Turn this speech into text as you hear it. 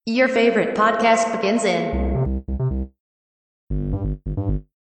Your favorite podcast begins in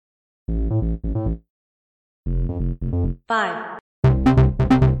 5,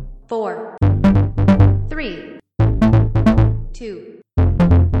 4, 3, 2,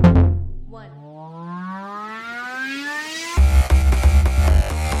 1.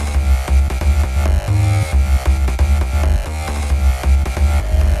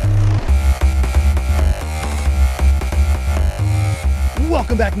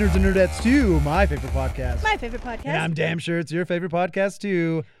 Welcome back, nerds and nerdettes, to my favorite podcast. My favorite podcast. And I'm damn sure it's your favorite podcast,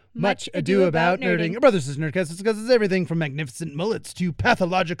 too. Much Ado About Nerding. Brothers and Nerdcast discusses everything from magnificent mullets to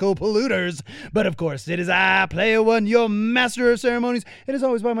pathological polluters. But of course, it is I, Player One, your master of ceremonies. And as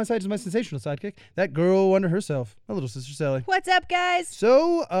always, by my side is my sensational sidekick, that girl wonder herself, my little sister Sally. What's up, guys?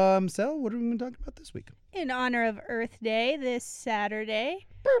 So, Sal, what are we going to talk about this week? In honor of Earth Day this Saturday,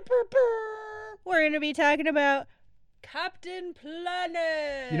 we're going to be talking about Captain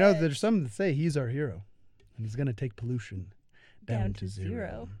Planet. You know, there's some that say he's our hero, and he's going to take pollution down to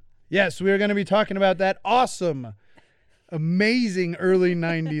zero. Yes, we are going to be talking about that awesome, amazing early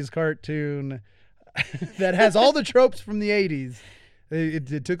 90s cartoon that has all the tropes from the 80s.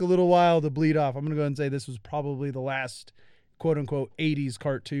 It took a little while to bleed off. I'm going to go ahead and say this was probably the last quote-unquote 80s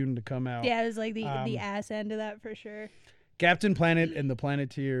cartoon to come out. Yeah, it was like the ass end of that for sure. Captain Planet and the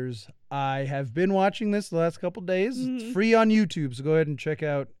Planeteers. I have been watching this the last couple days. It's free on YouTube, so go ahead and check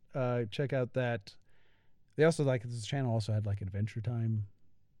out that. They also this channel also had like Adventure Time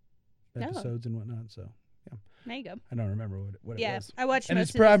episodes and whatnot. So yeah, There you go. I don't remember what it was. I watched And most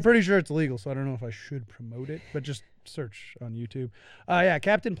it's of I'm pretty sure it's illegal, so I don't know if I should promote it, but just search on YouTube. Yeah,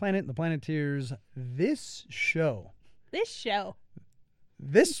 Captain Planet and the Planeteers. This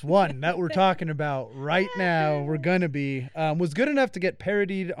one that we're talking about right now, we're going to be, was good enough to get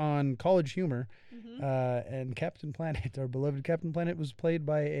parodied on College Humor. And Captain Planet, our beloved Captain Planet, was played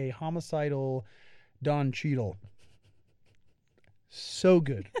by a homicidal Don Cheadle. So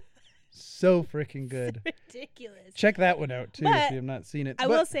good. So freaking good. ridiculous. Check that one out, too, But if you have not seen it. I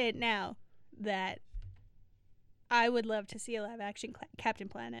will say it now that I would love to see a live-action Captain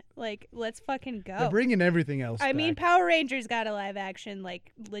Planet. Like, let's fucking go. They're bringing everything else I mean, back. Power Rangers got a live-action,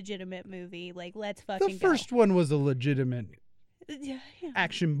 like, legitimate movie. Like, let's fucking go. The first one was a legitimate Yeah.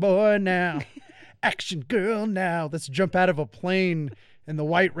 action boy now, action girl now. Let's jump out of a plane and the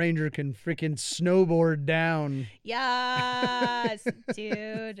White Ranger can freaking snowboard down. Yes,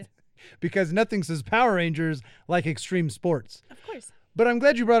 dude. Because nothing says Power Rangers like extreme sports. Of course. But I'm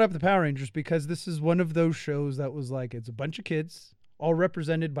glad you brought up the Power Rangers because this is one of those shows that was like, it's a bunch of kids all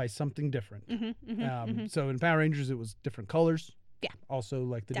represented by something different. So in Power Rangers, it was different colors. Yeah. Also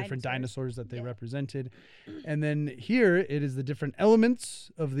like the different dinosaurs that they Yeah. represented. And then here it is the different elements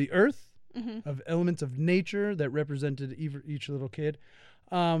of the earth, of elements of nature that represented each little kid.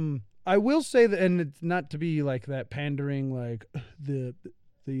 I will say that, and it's not to be like that pandering, like the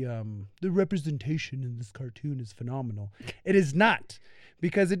representation in this cartoon is phenomenal. It is not,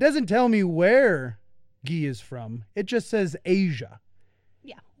 because it doesn't tell me where Guy is from. It just says Asia.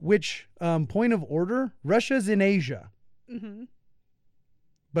 Yeah. Which, point of order, Russia's in Asia.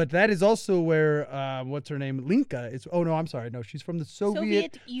 But that is also where, what's her name? Linka is. Oh, no, I'm sorry. No, she's from the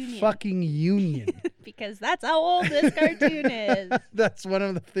Soviet Union. fucking Union. Because that's how old this cartoon is. That's one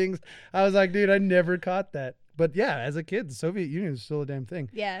of the things. I was like, dude, I never caught that. But yeah, as a kid, the Soviet Union is still a damn thing.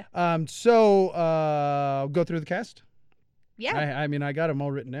 Yeah. So go through the cast. Yeah. I mean, I got them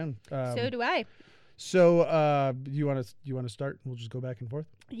all written down. So do I. So you want to start? We'll just go back and forth.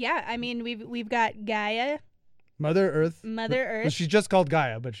 Yeah. I mean, we've got Gaia. Mother Earth. Mother Well, Earth. she's just called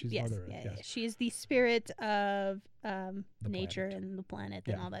Gaia, but she's Yes. Mother Earth. Yeah, Yes. yeah. She's the spirit of nature planet. and the planet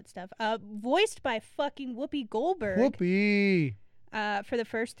and Yeah. all that stuff. Voiced by fucking Whoopi Goldberg. Whoopi. For the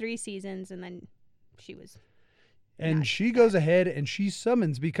first 3 seasons, and then she was. And Not she goes ahead and she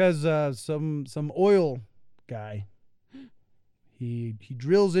summons because some oil guy. He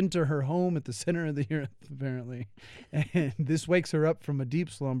drills into her home at the center of the earth, apparently. And this wakes her up from a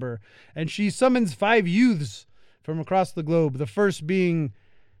deep slumber. And she summons 5 youths from across the globe. The first being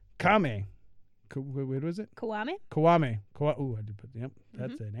Kame. What was it? Kwame? Kwame. Ooh, I did put, yep.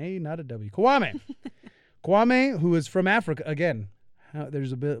 That's an A, not a W. Kwame. Kwame, who is from Africa. Again,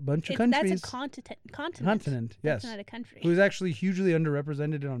 there's a bunch of countries. That's a continent. Continent, yes. That's not a country. Who's actually hugely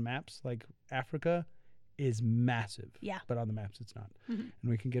underrepresented on maps. Like Africa is massive. Yeah. But on the maps it's not. And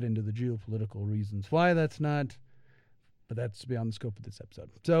we can get into the geopolitical reasons why that's not. But that's beyond the scope of this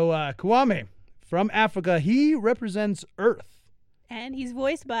episode. So Kwame from Africa, he represents Earth. And he's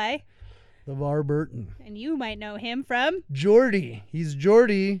voiced by, LeVar Burton. and you might know him from. Geordi. He's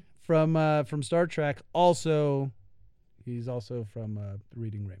Geordi from Star Trek. Also, He's also from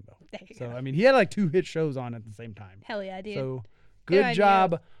Reading Rainbow. There you So, go. I mean, he had like 2 hit shows on at the same time. Hell yeah, dude. So, Good good on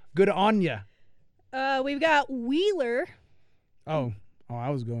job. Good on ya. We've got Wheeler. Oh, I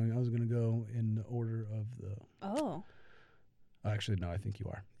was going to go in the order of the. Oh. Actually, no, I think you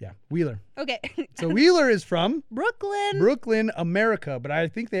are. Yeah, Wheeler. Okay. So Wheeler is from Brooklyn. Brooklyn, America, but I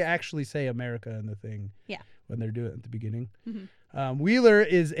think they actually say America in the thing. Yeah. When they're doing it at the beginning. Mhm. Wheeler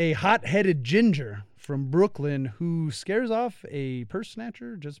is a hot-headed ginger from Brooklyn who scares off a purse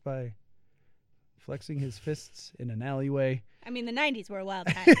snatcher just by flexing his fists in an alleyway. I mean, the 90s were a wild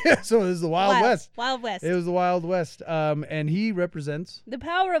time. So it was the Wild West. Wild West. It was the Wild West. And he represents The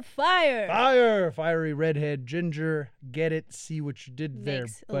power of fire. fire, fiery redhead ginger. Get it? See what you did there,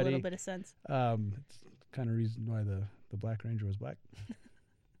 Makes a buddy. little bit of sense. It's kind of reason why the Black Ranger was black.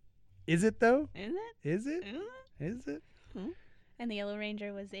 Is it though? Isn't it? Is it? Isn't it? Is it? And the Yellow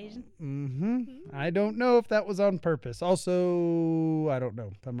Ranger was Asian. Mm-hmm. I don't know if that was on purpose. Also, I don't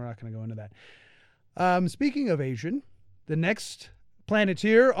know. I'm not going to go into that. Speaking of Asian, the next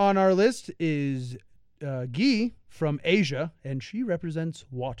planeteer on our list is Guy from Asia, and she represents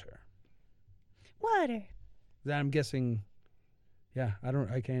water. Water. That I'm guessing. Yeah,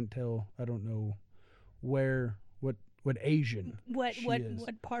 I can't tell. I don't know what Asian What she what is.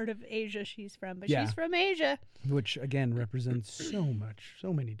 what part of Asia she's from? But Yeah. she's from Asia. Which again represents so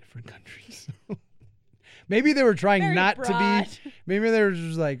many different countries. Maybe they were trying Very not broad. to be. Maybe they were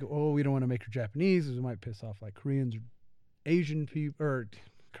just like, oh, we don't want to make her Japanese because it might piss off like Koreans or Asian people or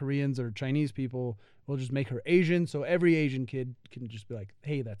Koreans or Chinese people. We'll just make her Asian, so every Asian kid can just be like,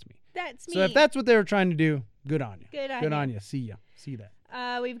 hey, that's me. That's me. So if that's what they were trying to do, good on you. Good on Good ya. on you. See ya. See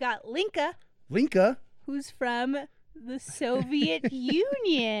that. We've got Linka, Linka. who's from the Soviet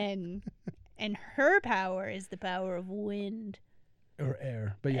Union. And her power is the power of wind. Or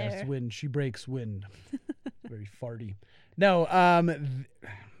air. But yes, Air. wind. She breaks wind. Very farty. No,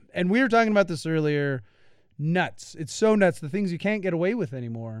 and we were talking about this earlier. Nuts. It's so nuts. The things you can't get away with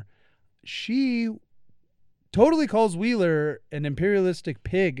anymore. She totally calls Wheeler an imperialistic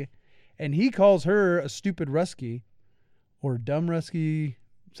pig, and he calls her a stupid Rusky or dumb Rusky,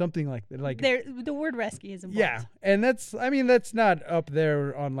 something like that. Like The word rescue is important. yeah, and that's not up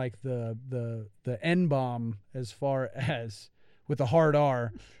there on like the N bomb as far as with a hard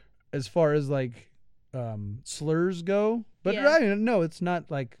R, as far as like slurs go. But Yeah. I mean, no, it's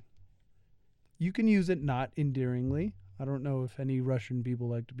not like you can use it not endearingly. I don't know if any Russian people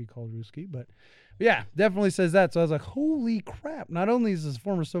like to be called Ruski, but yeah, definitely says that. So I was like, holy crap! Not only is this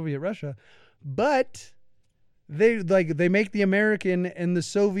former Soviet Russia, but they make the American and the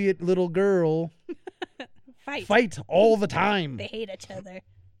Soviet little girl fight all the time. They hate each other.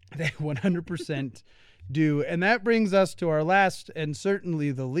 They 100% do. And that brings us to our last and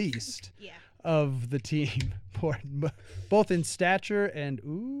certainly the least Yeah. of the team, both in stature and,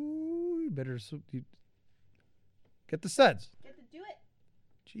 ooh, you better get the suds. Get to do it.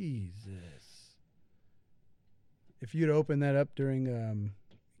 Jesus. If you'd opened that up during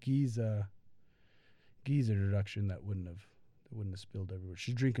Guy's introduction, that wouldn't have spilled everywhere.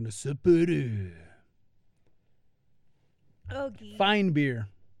 She's drinking a Sapporo. Okay. Fine beer.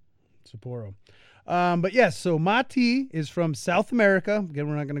 Sapporo. But yes, so Mati is from South America. Again,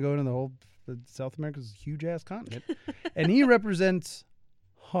 we're not going to go into the whole. South America's a huge ass continent, and he represents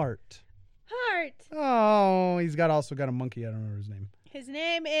heart. Heart. Oh, he's also got a monkey. I don't remember his name. His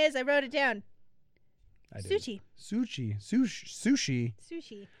name is, I wrote it down. I didn't. Sushi. Sushi.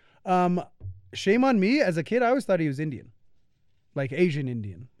 Sushi. Shame on me. As a kid, I always thought he was Indian, like Asian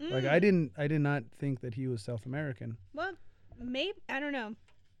Indian. Like I did not think that he was South American. Well, maybe, I don't know.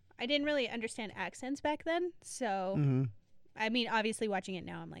 I didn't really understand accents back then. So, Mm-hmm. I mean, obviously watching it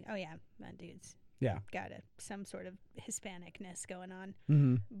now, I'm like, oh yeah, that dude's Yeah. got some sort of Hispanicness going on.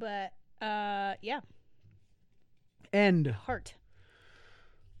 Mm-hmm. But, yeah, And heart.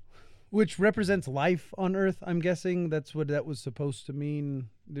 which represents life on Earth. I'm guessing that's what that was supposed to mean.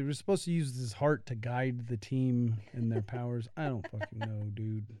 They were supposed to use this heart to guide the team and their powers. I don't fucking know,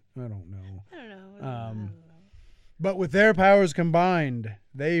 dude. I don't know. I don't know. But with their powers combined,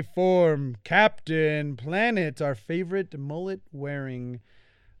 they form Captain Planet, our favorite mullet-wearing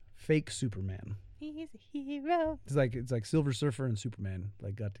fake Superman. He's a hero. It's like Silver Surfer and Superman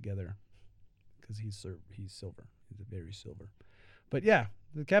got together because he's silver. He's a very silver. But yeah,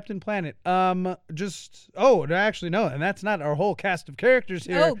 the Captain Planet. Actually no, and that's not our whole cast of characters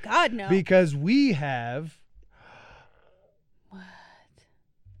here. Oh, God, no. Because we have. What?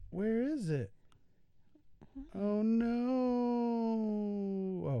 Where is it? Oh no!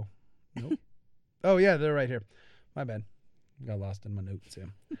 Oh, nope. Oh yeah, they're right here. My bad. Got lost in my notes. Yeah.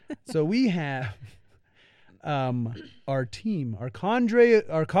 So we have Our team, our cadre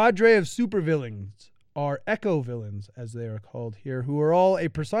of supervillains, are echo villains, as they are called here, who are all a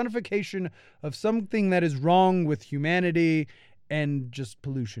personification of something that is wrong with humanity and just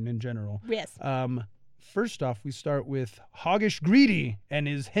pollution in general. Yes. First off, we start with Hoggish Greedy and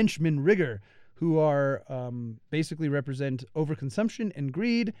his henchman Rigger, who are basically represent overconsumption and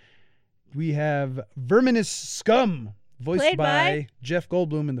greed. We have Verminous Scum, voiced Played by by Jeff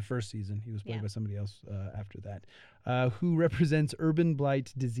Goldblum in the first season. He was played by somebody else after that, who represents urban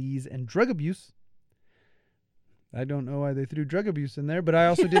blight, disease, and drug abuse. I don't know why they threw drug abuse in there, but I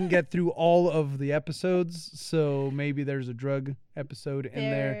also didn't get through all of the episodes, so maybe there's a drug episode in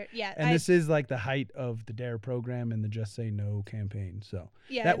there. Yeah. And this is like the height of the DARE program and the Just Say No campaign, so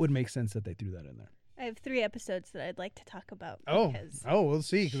Yeah, that would make sense that they threw that in there. I have 3 episodes that I'd like to talk about. Oh, because we'll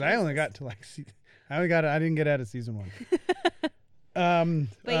see, because I only got to I didn't get out of season 1.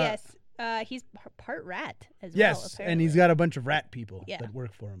 But yes, he's part rat as well. Yes, Apparently. and he's got a bunch of rat people that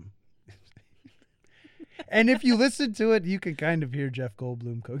work for him. And if you listen to it, you can kind of hear Jeff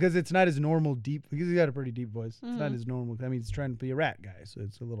Goldblum because it's not his normal deep. Because he's got a pretty deep voice. It's not his normal. I mean, he's trying to be a rat guy, so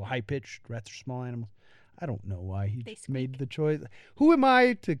it's a little high pitched. Rats are small animals. I don't know why he made the choice. Who am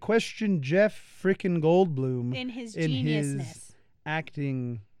I to question Jeff frickin' Goldblum in his geniusness, his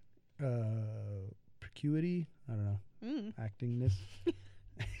acting percuity? I don't know. Actingness.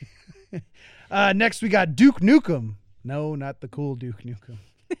 Next, we got Duke Nukem. No, not the cool Duke Nukem.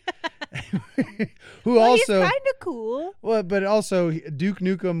 Who also he's kind of cool. Well, but also Duke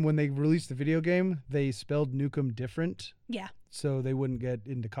Nukem, when they released the video game, they spelled Nukem different. Yeah. So they wouldn't get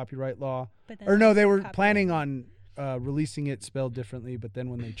into copyright law. Or no, they were planning on releasing it spelled differently, but then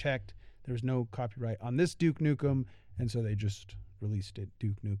when they checked, there was no copyright on this Duke Nukem, and so they just released it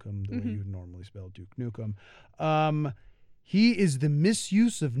Duke Nukem the way you would normally spell Duke Nukem. He is the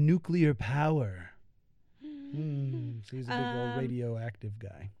misuse of nuclear power. So he's a big old radioactive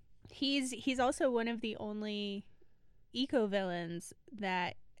guy. He's also one of the only eco-villains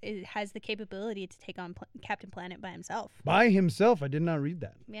that has the capability to take on Captain Planet by himself. By himself? I did not read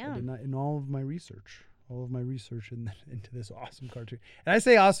that. Yeah. I did not, in all of my research into this awesome cartoon. And I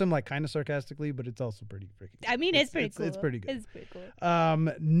say awesome like kind of sarcastically, but it's also pretty freaking I mean, it's pretty cool. It's pretty good. It's pretty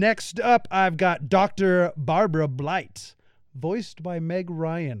cool. Next up, I've got Dr. Barbara Blight, voiced by Meg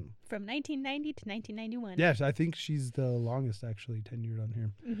Ryan. From 1990 to 1991. Yes, I think she's the longest actually tenured on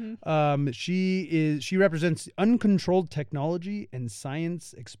here. She represents uncontrolled technology and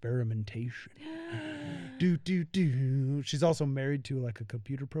science experimentation. She's also married to like a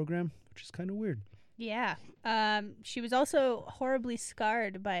computer program, which is kind of weird. Yeah. She was also horribly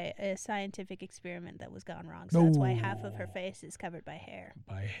scarred by a scientific experiment that was gone wrong. So that's why half of her face is covered by hair.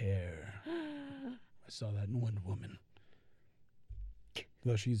 By hair. I saw that in Wonder Woman.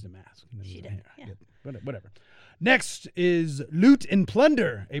 Though she's the mask. She did, yeah. Whatever. Next is Loot and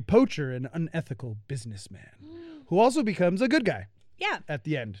Plunder, a poacher and unethical businessman, who also becomes a good guy. Yeah. At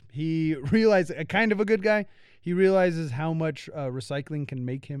the end. He realizes, kind of a good guy, he realizes how much recycling can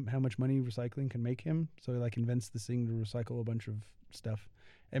make him, how much money recycling can make him. So he like invents this thing to recycle a bunch of stuff.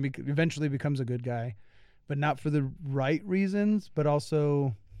 And eventually becomes a good guy. But not for the right reasons, but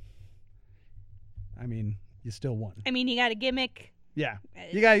also, I mean, you still won. I mean, you got a gimmick. Yeah.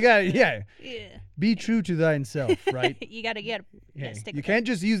 You got yeah. Be true to thyself, right? You got to get Yeah. stick You with can't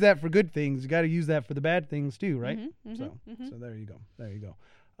just use that for good things. You got to use that for the bad things too, right? So there you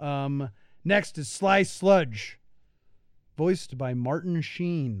go. Next is Sly Sludge, voiced by Martin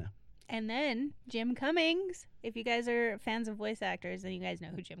Sheen. And then Jim Cummings. If you guys are fans of voice actors, then you guys know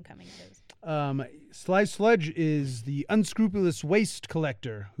who Jim Cummings is. Sly Sludge is the unscrupulous waste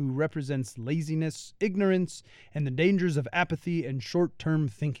collector who represents laziness, ignorance, and the dangers of apathy and short-term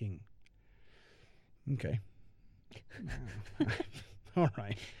thinking. Okay. All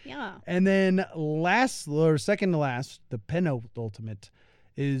right. Yeah. And then second to last, the penultimate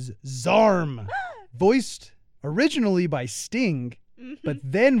is Zarm, voiced originally by Sting, but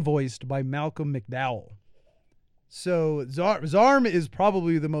then voiced by Malcolm McDowell. So Zarm is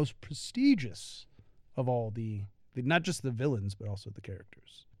probably the most prestigious of all the not just the villains, but also the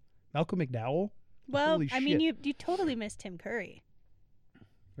characters. Malcolm McDowell? Well, Holy I mean, shit. you totally missed Tim Curry.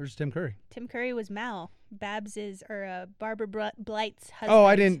 Where's Tim Curry? Tim Curry was Mal, Barbara Blight's husband. Oh,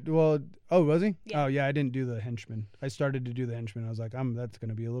 I didn't. Well, oh, was he? Yeah. Oh, yeah, I didn't do the henchman. I started to do the henchman. I was like, that's going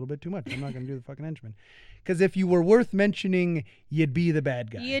to be a little bit too much. I'm not going to do the fucking henchman. Because if you were worth mentioning, you'd be the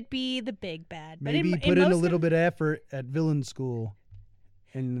bad guy. You'd be the big bad. Maybe put in a little bit of effort at villain school.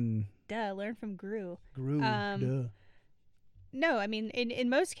 And learn from Gru. Duh. No, I mean, in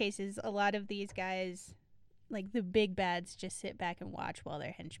most cases, a lot of these guys, like the big bads just sit back and watch while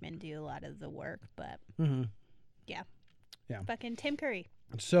their henchmen do a lot of the work. But yeah. Fucking Tim Curry.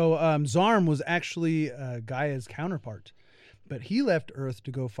 So Zarm was actually Gaia's counterpart, but he left Earth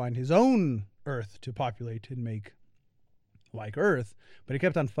to go find his own Earth to populate and make like Earth, but he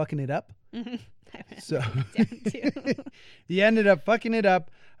kept on fucking it up. So he ended up fucking it up.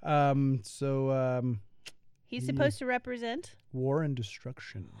 He's supposed to represent war and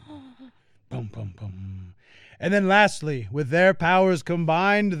destruction. Bum, bum, bum. And then lastly, with their powers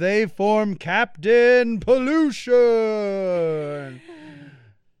combined, they form Captain Pollution.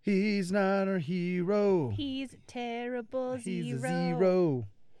 He's not a hero. He's terrible. He's a zero.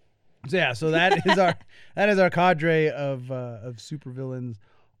 So yeah, so that is our cadre of supervillains.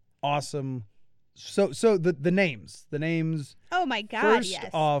 Awesome. So the names. Oh my God! First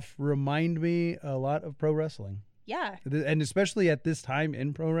yes. off, remind me a lot of pro wrestling. Yeah. And especially at this time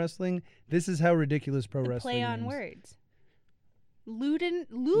in pro wrestling, this is how ridiculous pro the wrestling play on is. words. Loot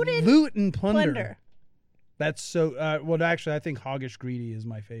and plunder. That's so. Well, actually, I think Hoggish Greedy is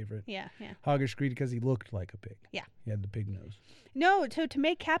my favorite. Yeah. Hoggish Greedy because he looked like a pig. Yeah. He had the pig nose. No, so to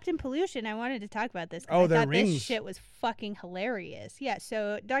make Captain Pollution, I wanted to talk about this. Oh, I their thought rings. This shit was fucking hilarious. Yeah.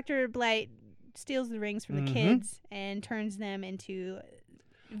 So Dr. Blight steals the rings from the kids and turns them into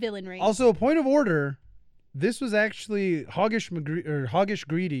villain rings. Also, a point of order. This was actually Hoggish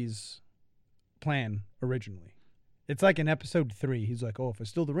Greedy's plan originally. It's like in episode 3. He's like, oh, if I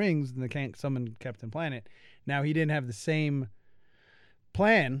steal the rings, then they can't summon Captain Planet. Now, he didn't have the same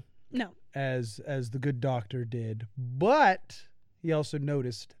plan as the good doctor did, but he also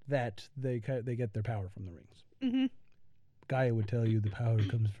noticed that they get their power from the rings. Mm-hmm. Gaia would tell you the power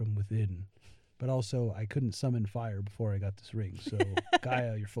comes from within, but also I couldn't summon fire before I got this ring, so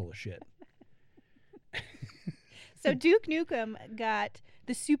Gaia, you're full of shit. So Duke Nukem got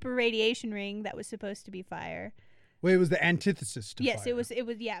the super radiation ring that was supposed to be fire. Wait, it was the antithesis to yes, fire. it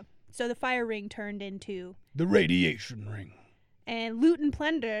was yeah. So the fire ring turned into the radiation ring. And Loot and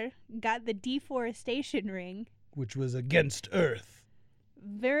Plunder got the deforestation ring, which was against Earth.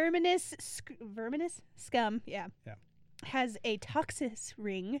 Verminous Scum, yeah, has a Toxis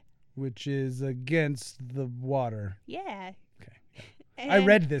ring, which is against the water. Yeah. Okay. I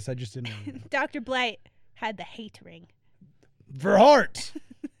read this. I just didn't know. Dr. Blight had the Hate ring. For heart.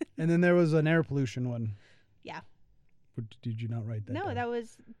 And then there was an air pollution one. Yeah. Did you not write that No, down? that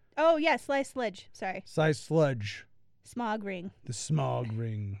was... Oh, yeah, Slice Sludge. Sorry. Slice Sludge. Smog ring. The smog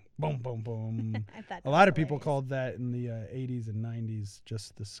ring. Boom, boom, boom. I thought a lot of people called that in the 80s and 90s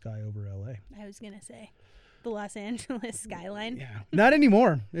just the sky over L.A. I was going to say the Los Angeles skyline. Yeah. Not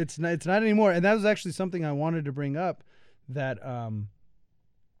anymore. It's not anymore. And that was actually something I wanted to bring up that...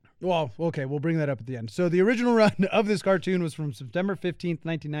 Well, okay, we'll bring that up at the end. So the original run of this cartoon was from September 15th,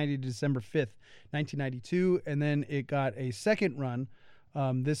 1990 to December 5th, 1992. And then it got a second run,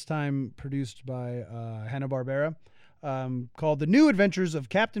 this time produced by Hanna-Barbera, called The New Adventures of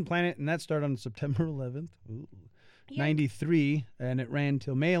Captain Planet. And that started on September 11th, 93. And it ran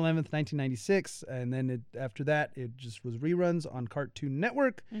till May 11th, 1996. And then after that, it just was reruns on Cartoon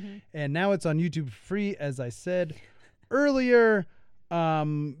Network. Mm-hmm. And now it's on YouTube free, as I said earlier.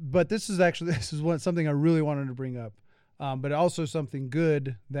 But this is something I really wanted to bring up. But also something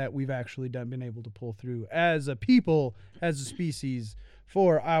good that we've actually been able to pull through as a people, as a species,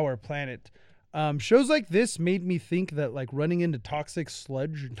 for our planet. Shows like this made me think that like running into toxic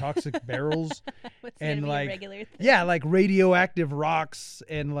sludge and toxic barrels and like like radioactive rocks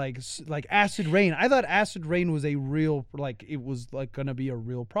and like acid rain. I thought acid rain was a real it was gonna be a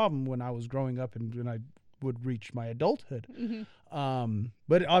real problem when I was growing up and when I would reach my adulthood. Mm-hmm.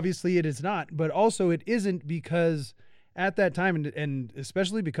 But obviously it is not. But also it isn't because at that time, and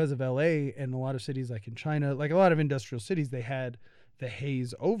especially because of LA and a lot of cities like in China, like a lot of industrial cities, they had the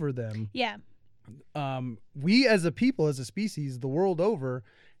haze over them. Yeah. We as a people, as a species, the world over,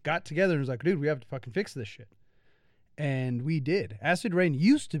 got together and was like, dude, we have to fucking fix this shit. And we did. Acid rain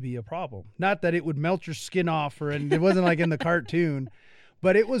used to be a problem. Not that it would melt your skin off and it wasn't like in the cartoon.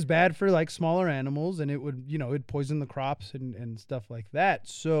 But it was bad for like smaller animals, and it would, it'd poison the crops and stuff like that.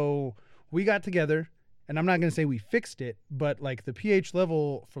 So we got together, and I'm not going to say we fixed it, but like the pH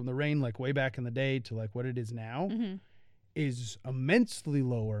level from the rain, like way back in the day to like what it is now is immensely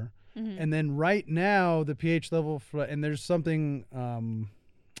lower. Mm-hmm. And then right now the pH level and there's something, I don't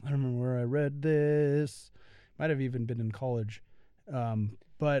remember where I read this, might have even been in college.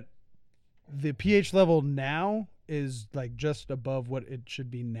 But the pH level now is like just above what it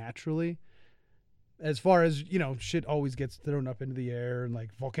should be naturally. As far as, shit always gets thrown up into the air and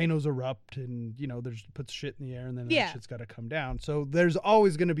like volcanoes erupt and, there's puts shit in the air and then that shit's got to come down. So there's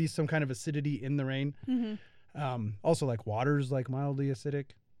always going to be some kind of acidity in the rain. Mm-hmm. Also, like water's like mildly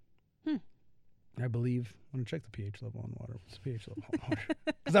acidic. Hmm. I believe. I'm gonna check the pH level on water. What's the pH level on water?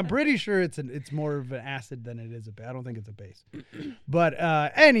 Because I'm pretty sure it's more of an acid than it is a base. I don't think it's a base. But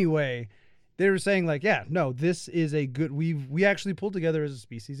anyway, they were saying like, yeah, no, this is a good. We actually pulled together as a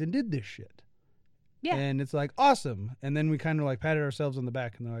species and did this shit. Yeah. And it's like awesome. And then we kind of like patted ourselves on the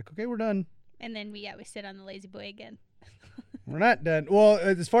back and they're like, okay, we're done. And then we sit on the lazy boy again. We're not done. Well,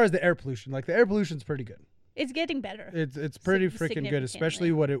 as far as the air pollution, like the air pollution's pretty good. It's getting better. It's pretty freaking good, especially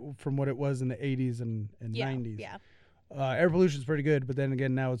from what it was in the 80s and 90s. Yeah. Air pollution's pretty good, but then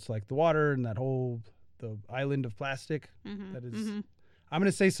again, now it's like the water and the island of plastic that is. I'm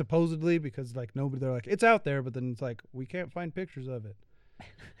gonna say supposedly because like they're like it's out there, but then it's like we can't find pictures of it.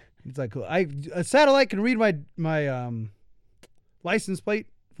 It's like a satellite can read my license plate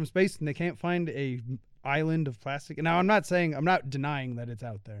from space, and they can't find a island of plastic. And now I'm not denying that it's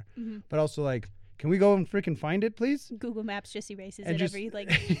out there, but also like. Can we go and freaking find it, please? Google Maps just erases it every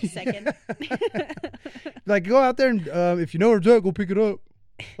like second. Like, go out there and if you know where it's at, go pick it up.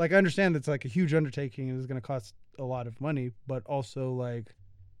 Like, I understand that's like a huge undertaking and it's going to cost a lot of money, but also like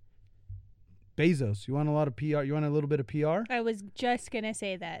Bezos, you want a lot of PR? You want a little bit of PR? I was just going to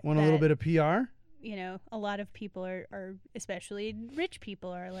say that. Want a little bit of PR? You know, a lot of people are, especially rich people,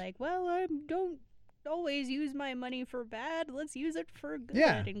 are like, well, I don't always use my money for bad. Let's use it for good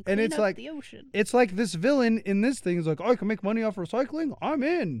and clean it's up like the ocean. It's like this villain in this thing is like, oh, I can make money off recycling. I'm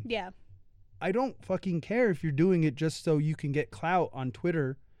in. Yeah. I don't fucking care if you're doing it just so you can get clout on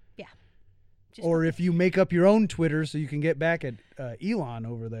Twitter. Yeah. Or if you make up your own Twitter so you can get back at Elon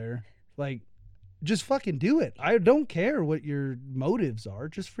over there. Like, just fucking do it. I don't care what your motives are.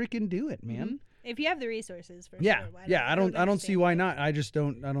 Just freaking do it, man. Mm-hmm. If you have the resources, for sure. I don't see why not. I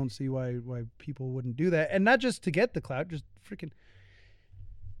don't see why people wouldn't do that, and not just to get the clout, just freaking.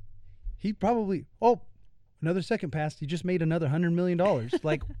 He probably another second passed. He just made another $100 million.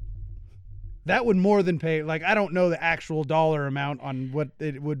 Like that would more than pay. Like I don't know the actual dollar amount on what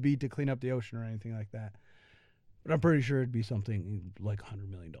it would be to clean up the ocean or anything like that, but I'm pretty sure it'd be something like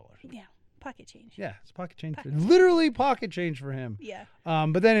 $100 million. Yeah. Pocket change. Yeah, it's pocket change. Literally pocket change for him. Yeah.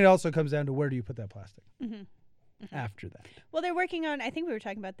 But then it also comes down to where do you put that plastic after that? Well, they're working on, I think we were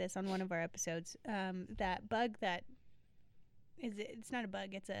talking about this on one of our episodes, that bug that it's not a bug,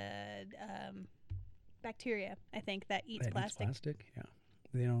 it's a bacteria, I think, that eats plastic. Eats plastic? Yeah.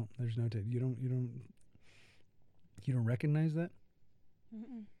 There's no, you don't recognize that?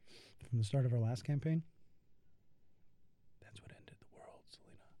 Mm-mm. From the start of our last campaign?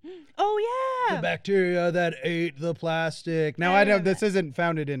 Oh, yeah. The bacteria that ate the plastic. Now, I know this isn't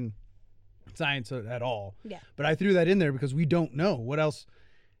founded in science at all. Yeah. But I threw that in there because we don't know. What else?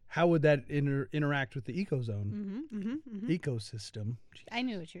 How would that interact with the ecozone? Ecosystem. Jeez. I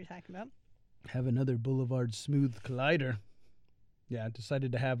knew what you were talking about. Have another Boulevard Smooth Collider. Yeah, I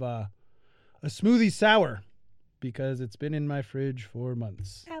decided to have a smoothie sour because it's been in my fridge for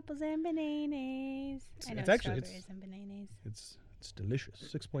months. Apples and bananas. I know, strawberries and bananas. It's delicious,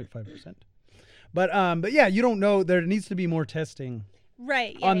 6.5%. But yeah, you don't know. There needs to be more testing,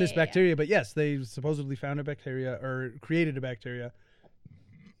 right? On this bacteria. Yeah. But yes, they supposedly found a bacteria or created a bacteria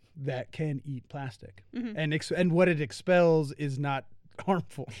that can eat plastic, and what it expels is not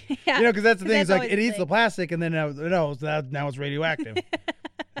harmful. Yeah. Because that's the thing. It's like it eats the plastic, and then now it's radioactive.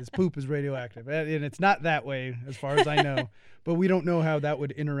 This poop is radioactive, and it's not that way as far as I know. But we don't know how that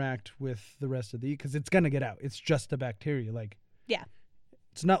would interact with the rest of because it's gonna get out. It's just a bacteria, like. Yeah.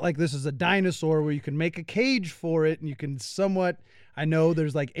 It's not like this is a dinosaur where you can make a cage for it and you can somewhat. I know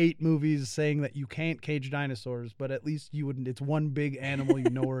there's like 8 movies saying that you can't cage dinosaurs, but at least you wouldn't. It's one big animal. You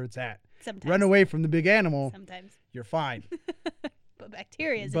know where it's at. Sometimes. Run away from the big animal. Sometimes. You're fine. But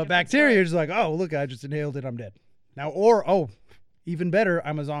bacteria is. But bacteria is like, oh, look, I just inhaled it. I'm dead. Now, even better,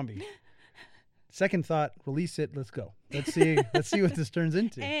 I'm a zombie. Second thought, release it. Let's go. Let's see what this turns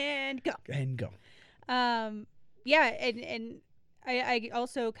into. And go. Yeah, and I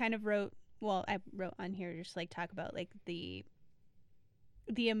also kind of wrote on here just like talk about like the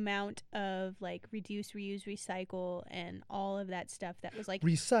amount of like reduce, reuse, recycle and all of that stuff that was like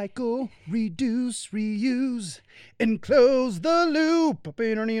recycle, reduce, reuse, and close the loop.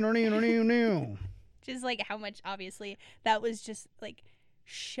 Just like how much obviously that was just like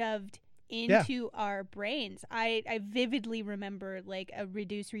shoved into our brains. I vividly remember like a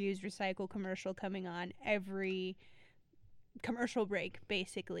reduce, reuse, recycle commercial coming on every commercial break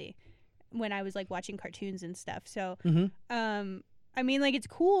basically when I was like watching cartoons and stuff. So I mean, like, it's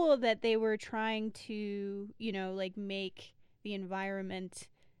cool that they were trying to, like make the environment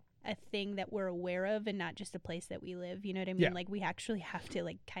a thing that we're aware of and not just a place that we live. You know what I mean? Yeah. Like, we actually have to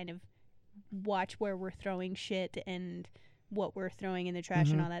like kind of watch where we're throwing shit and what we're throwing in the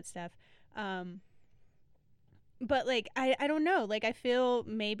trash and all that stuff. But like I don't know, like I feel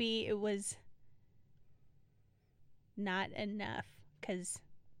maybe it was not enough, because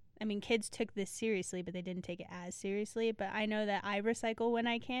I mean kids took this seriously but they didn't take it as seriously. But I know that I recycle when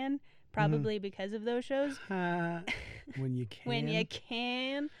I can, probably because of those shows. When you can. When you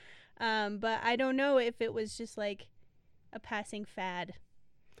can. But I don't know if it was just like a passing fad.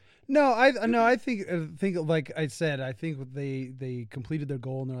 No, I think like I said, I think they completed their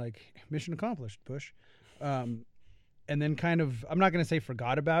goal and they're like, mission accomplished, push. And then kind of, I'm not going to say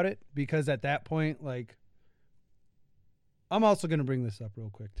forgot about it, because at that point, like, I'm also going to bring this up real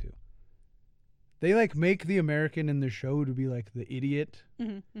quick too. They like make the American in the show to be like the idiot,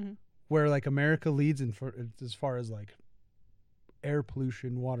 where like America leads as far as like air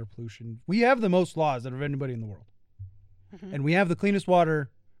pollution, water pollution. We have the most laws out of anybody in the world, and we have the cleanest water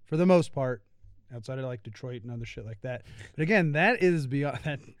for the most part, outside of like Detroit and other shit like that. But again, that is beyond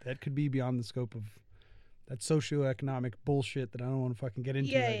that could be beyond the scope of that socioeconomic bullshit that I don't want to fucking get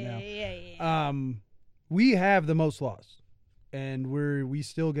into right now. Yeah. We have the most laws, and we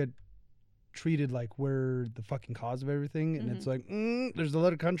still get treated like we're the fucking cause of everything. And it's like, there's a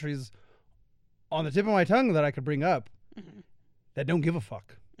lot of countries on the tip of my tongue that I could bring up that don't give a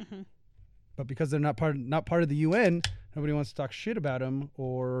fuck. But because they're not part of the UN, nobody wants to talk shit about them.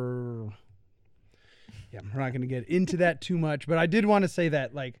 Or we're not going to get into that too much. But I did want to say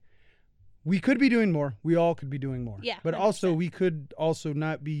that, like, we could be doing more. We all could be doing more. Yeah. But 100%. also, we could also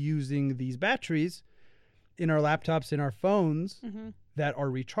not be using these batteries in our laptops, in our phones that are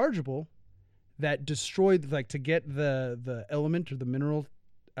rechargeable, that destroy, like, to get the element or the mineral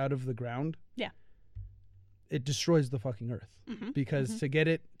out of the ground. Yeah. It destroys the fucking earth. Because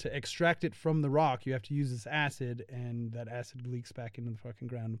to extract it from the rock, you have to use this acid, and that acid leaks back into the fucking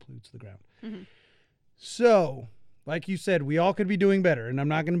ground and pollutes the ground. So, like you said, we all could be doing better. And I'm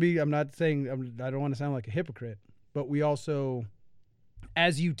not saying, I don't want to sound like a hypocrite, but we also,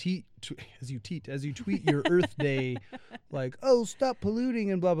 as you tweet your Earth Day, like, oh, stop polluting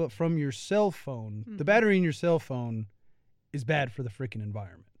and blah, blah, from your cell phone. The battery in your cell phone is bad for the freaking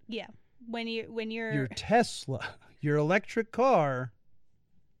environment. Yeah. When you're your Tesla, your electric car,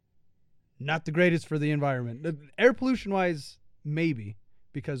 not the greatest for the environment. Air pollution wise, maybe,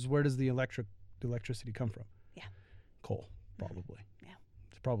 because where does the electricity come from? Yeah. Coal, probably. Yeah.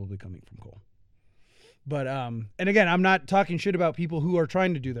 It's probably coming from coal. But and again, I'm not talking shit about people who are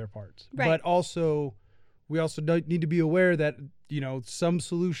trying to do their parts. Right. But also, we also need to be aware that, you know, some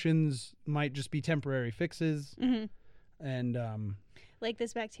solutions might just be temporary fixes. And like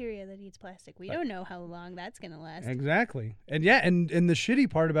this bacteria that eats plastic. We don't know how long that's going to last. Exactly. And yeah, and the shitty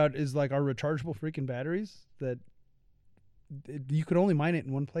part about it is like our rechargeable freaking batteries, that you could only mine it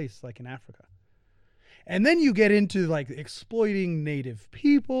in one place, like in Africa. And then you get into like exploiting native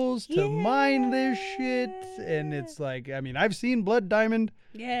peoples to mine this shit. And it's like, I mean, I've seen blood diamond.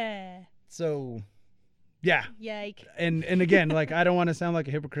 Yeah. So, yeah. Yike. And again, like, I don't want to sound like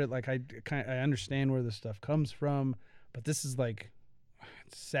a hypocrite. Like, I understand where this stuff comes from. But this is like,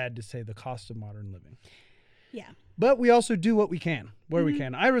 it's sad to say, the cost of modern living. Yeah. But we also do what we can, where we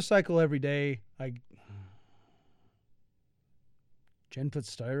can. I recycle every day. Jen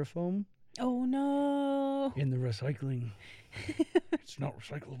puts styrofoam. Oh, no. In the recycling. It's not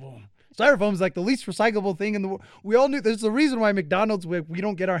recyclable. Styrofoam is like the least recyclable thing in the world. We all knew there's the reason why McDonald's, we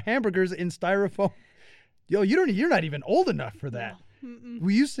don't get our hamburgers in styrofoam. Yo, you're not even old enough for that. No.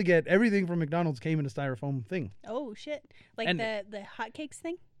 We used to get everything from McDonald's came in a styrofoam thing. Oh, shit. Like the hotcakes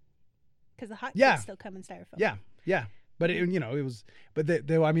thing? Because the hotcakes still come in styrofoam. Yeah. But it was, but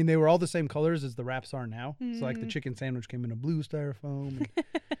they were all the same colors as the wraps are now. So like the chicken sandwich came in a blue styrofoam.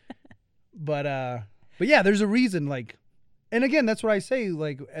 But yeah, there's a reason, like, and again, that's what I say,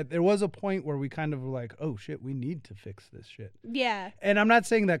 like, there was a point where we kind of were like, oh shit, we need to fix this shit. Yeah. And I'm not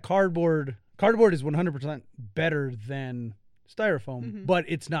saying that cardboard is 100% better than styrofoam, but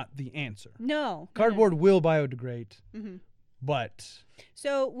it's not the answer. No. Cardboard will biodegrade, but.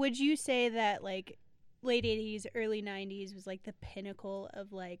 So would you say that, like, late 80s, early 90s was like the pinnacle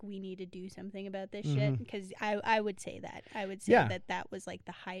of like, we need to do something about this shit? Because I would say that. I would say that was like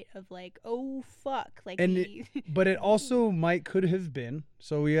the height of like, oh fuck. Like, but it also could have been,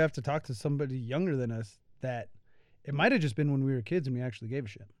 so we have to talk to somebody younger than us, that it might have just been when we were kids and we actually gave a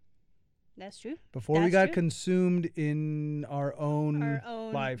shit. That's true. Before we got consumed in our own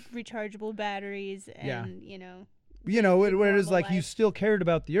life. Rechargeable batteries and, you know, where it is like life. You still cared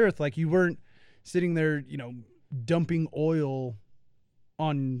about the earth. Like, you weren't sitting there, dumping oil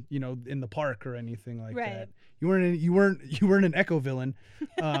on, in the park or anything like that. You weren't an eco villain.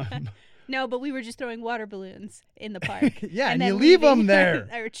 No, but we were just throwing water balloons in the park. Yeah, and then you leave leaving them there.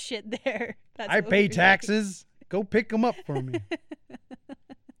 Our shit there. That's I what pay we were taxes. Go pick them up for me.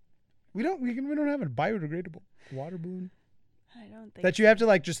 We don't have a biodegradable water balloon doing. I don't think that you have to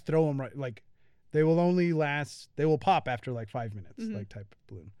like just throw them right. Like they will only last. They will pop after like 5 minutes. Like type of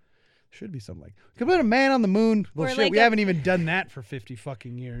balloon. Should be something like. Could put a man on the moon. Well, Or shit, like we a- haven't even done that for 50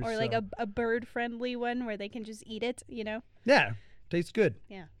 fucking years. Or like so. a bird-friendly one where they can just eat it, you know? Yeah, tastes good.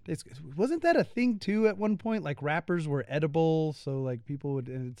 Yeah. Tastes good. Wasn't that a thing too at one point? Like wrappers were edible, so like people would,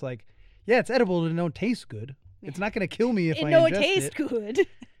 and it's like, yeah, it's edible and it don't taste good. It's not gonna kill me if I ingest it tastes good.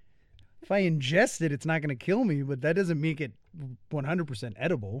 If I ingest it, it's not gonna kill me, but that doesn't make it 100%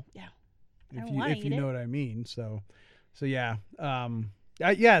 edible. Yeah. If you know what I mean. So yeah.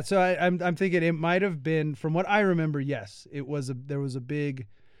 So I'm thinking it might have been, from what I remember, yes, there was a big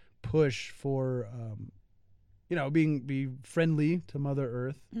push for be friendly to Mother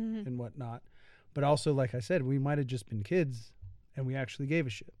Earth and whatnot, but also, like I said, we might have just been kids and we actually gave a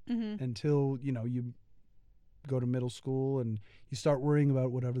shit until you go to middle school and you start worrying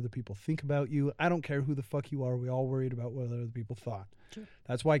about what other people think about you. I don't care who the fuck you are. We all worried about what other people thought. True.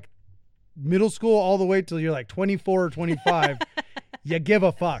 That's why middle school all the way till you're like 24 or 25. You give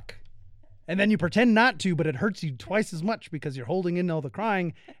a fuck. And then you pretend not to, but it hurts you twice as much because you're holding in all the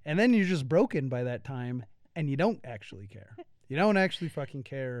crying. And then you're just broken by that time and you don't actually care. You don't actually fucking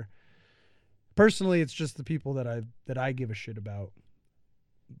care. Personally, it's just the people that I give a shit about,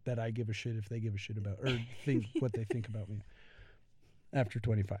 that I give a shit if they give a shit about, or think what they think about me after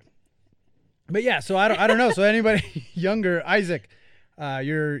 25. But yeah, so I don't know. So anybody younger, Isaac,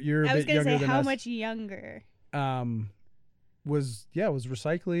 you're a bit younger than us. I was going to say, how much younger? Was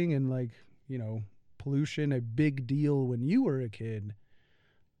recycling and like, pollution a big deal when you were a kid?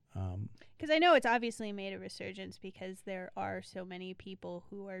 Because I know it's obviously made a resurgence because there are so many people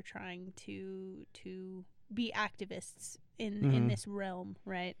who are trying to be activists in this realm,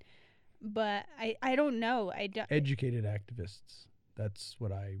 right? But I don't know. I don't. Educated activists. That's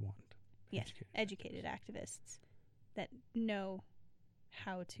what I want. Yes, educated activists that know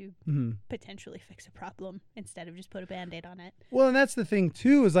how to potentially fix a problem instead of just put a Band-Aid on it. Well, and that's the thing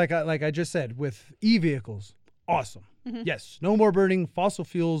too, is like I just said, with e-vehicles, awesome. Yes, no more burning fossil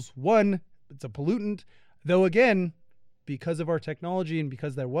fuels. One, it's a pollutant, though again, because of our technology and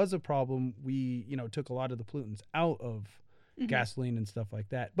because there was a problem, we, took a lot of the pollutants out of gasoline and stuff like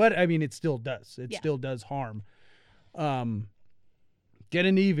that. But I mean, it still does. It still does harm. Get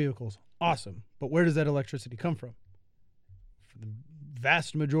into e-vehicles, awesome. But where does that electricity come from? For the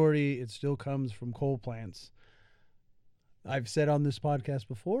vast majority, it still comes from coal plants. I've said on this podcast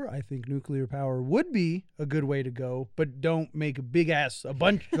before, I think nuclear power would be a good way to go, but don't make a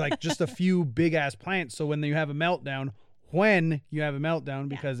bunch, like just a few big ass plants. So when you have a meltdown,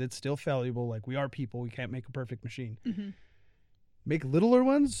 because it's still fallible, like we are people, we can't make a perfect machine. Make littler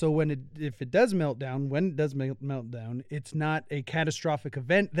ones. So if it does melt down, it's not a catastrophic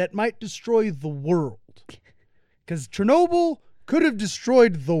event that might destroy the world. Because Chernobyl could have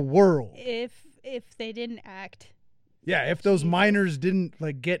destroyed the world if they didn't act. Yeah, if those miners didn't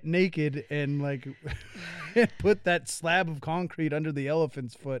like get naked and like put that slab of concrete under the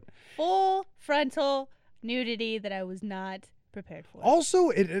elephant's foot. Full frontal nudity that I was not prepared for.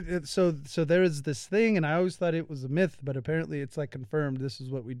 Also, so there is this thing, and I always thought it was a myth, but apparently it's like confirmed. This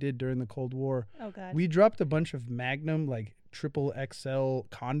is what we did during the Cold War. Oh God. We dropped a bunch of Magnum like triple XL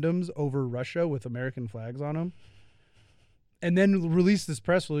condoms over Russia with American flags on them, and then released this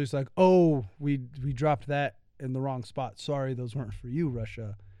press release like, "Oh, we dropped that in the wrong spot. Sorry, those weren't for you,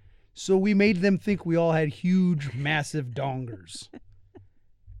 Russia." So we made them think we all had huge, massive dongers.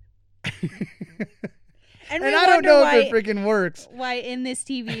 And I don't know if it freaking works. Why in this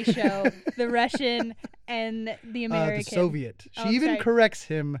TV show, the Russian and the American. The Soviet. She corrects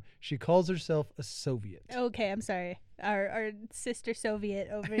him. She calls herself a Soviet. Okay, I'm sorry. Our sister Soviet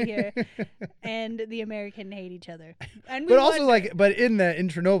over here and the American hate each other. And but also but in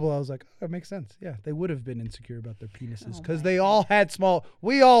Chernobyl, I was like, oh, it makes sense. Yeah, they would have been insecure about their penises because they all had small.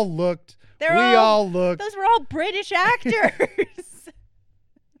 We all looked. All looked. Those were all British actors.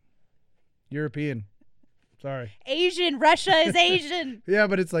 European. Sorry. Asian. Russia is Asian. Yeah,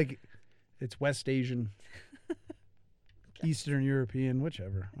 but it's West Asian. Eastern European,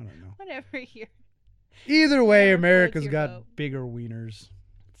 whichever. I don't know. Whatever here. Either way, America's got bigger wieners.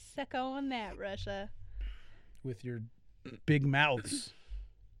 Suck on that, Russia. With your big mouths.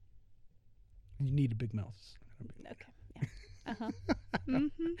 You need a big mouth. Okay. Yeah.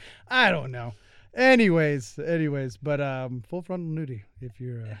 I don't know. Anyways, but full frontal nudity if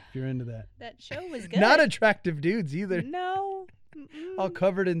you're into that. That show was good. Not attractive dudes either. No. All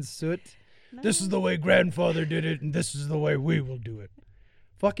covered in soot. This is the way grandfather did it, and this is the way we will do it.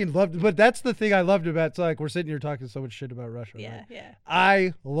 Fucking loved it. But that's the thing I loved about. It's like we're sitting here talking so much shit about Russia. Yeah, right? yeah.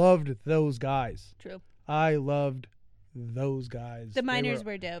 I loved those guys. True. I loved those guys. The miners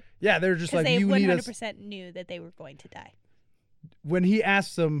were dope. Yeah, they were just like, they you 100% need us. knew that they were going to die. When he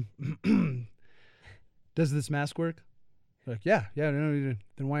asked them, does this mask work? They're like, yeah, no,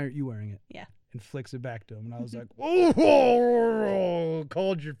 then why aren't you wearing it? Yeah. And flicks it back to him. And I was like, oh,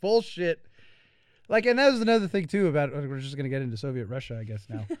 called your bullshit. Like, and that was another thing, too, about, we're just going to get into Soviet Russia, I guess,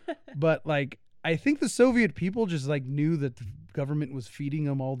 now. But, like, I think the Soviet people just, like, knew that the government was feeding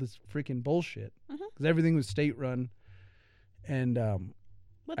them all this freaking bullshit. Because everything was state-run. And,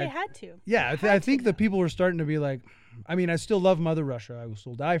 well, they had to. yeah, I think the people were starting to be like, I mean, I still love Mother Russia. I will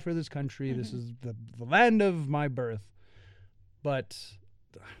still die for this country. This is the land of my birth. But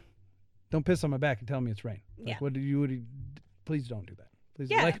don't piss on my back and tell me it's rain. Like, Yeah. what do you please don't do that. Please.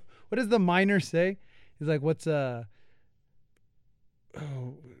 Yeah. Like, what does the miner say? He's like, what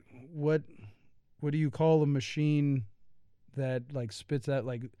do you call a machine that like spits out,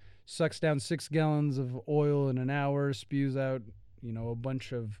 like sucks down 6 gallons of oil in an hour, spews out, a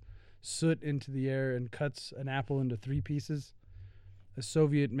bunch of soot into the air and cuts an apple into 3 pieces? A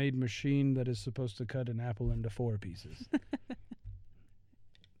Soviet-made machine that is supposed to cut an apple into 4 pieces.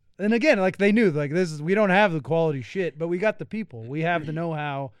 And again, like they knew, like we don't have the quality shit, but we got the people. We have the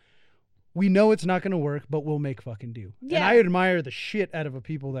know-how. We know it's not going to work, but we'll make fucking do. Yeah. And I admire the shit out of a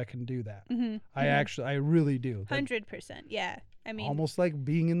people that can do that. Mm-hmm. I really do. 100%. Yeah. I mean, Almost like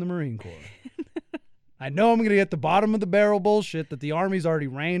being in the Marine Corps. I know I'm going to get the bottom of the barrel bullshit that the Army's already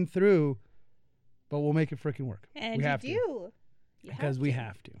ran through, but we'll make it freaking work. and we you have to. do. Because we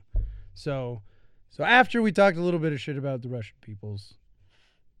have to. So after we talked a little bit of shit about the Russian peoples,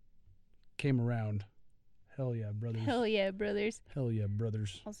 came around. Hell yeah, brothers. Hell yeah, brothers. Hell yeah,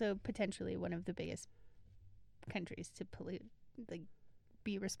 brothers. Also, potentially one of the biggest countries to pollute, like,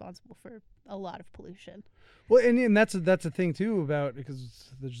 be responsible for a lot of pollution. Well, and that's a thing too about,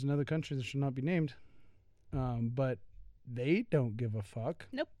 because there's another country that should not be named, but they don't give a fuck.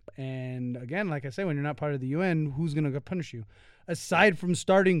 Nope. And again, like I say, when you're not part of the UN, who's gonna punish you? Aside from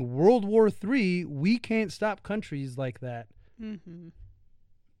starting World War III, we can't stop countries like that. Mm-hmm.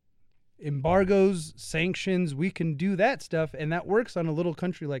 Embargoes, sanctions, we can do that stuff, and that works on a little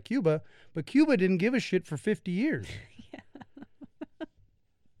country like Cuba, but Cuba didn't give a shit for 50 years.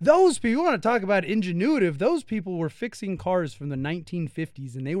 Those people, you want to talk about ingenuitive, those people were fixing cars from the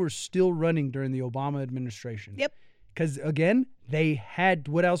 1950s, and they were still running during the Obama administration. Yep. Because, again, they had,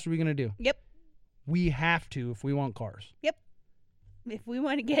 what else are we going to do? Yep. We have to if we want cars. Yep. If we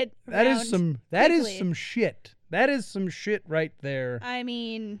want to get That is some quickly. shit. That is some shit right there. I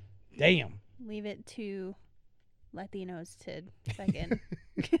mean, Damn. leave it to Latinos to fucking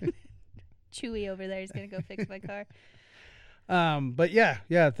Chewy over there is gonna go fix my car. But yeah,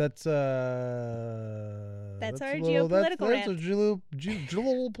 that's our a geopolitical that's rant.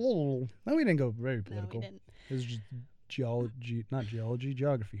 No, we didn't go very No, political. we didn't. It was just geography.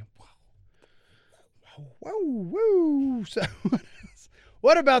 Whoa, woo. So,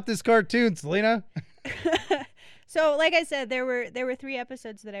 what about this cartoon, Selena? So, like I said, there were 3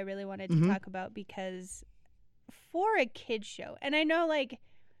 episodes that I really wanted to Mhm. talk about because for a kid's show, and I know like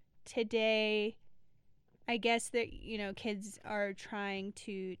today, I guess that kids are trying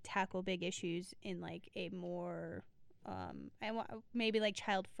to tackle big issues in like a more maybe like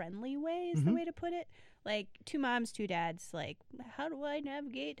child friendly way is the Mhm. way to put it. Like 2 moms, 2 dads, like how do I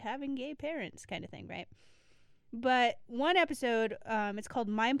navigate having gay parents kind of thing, right? But one episode, it's called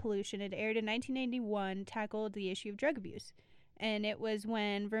Mind Pollution. It aired in 1991, tackled the issue of drug abuse. And it was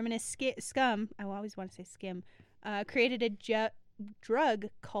when Verminous Scum, I always want to say Skim, created a drug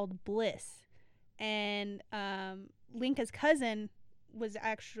called Bliss. And Linka's cousin was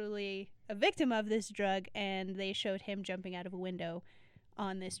actually a victim of this drug, and they showed him jumping out of a window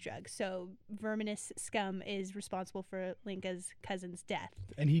on this drug. So Verminous Scum is responsible for Linka's cousin's death.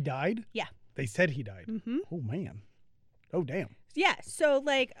 And he died? Yeah. They said he died. Mm-hmm. Oh, man. Oh, damn. Yeah, so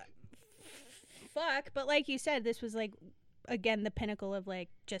like fuck, but like you said, this was like again the pinnacle of like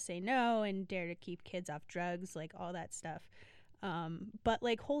just say no and dare to keep kids off drugs, like all that stuff. But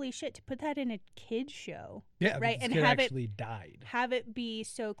like holy shit, to put that in a kid's show, Yeah, right, this and kid have actually died. have it be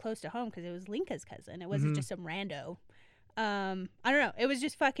so close to home because it was Linka's cousin. It wasn't Mhm. just some rando. I don't know. It was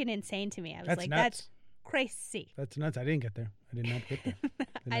just fucking insane to me. I was That's like, nuts. that's crazy. That's nuts. I didn't get there. I did not get there.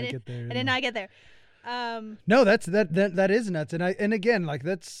 I get there. did not get there. No, that is nuts. And again, like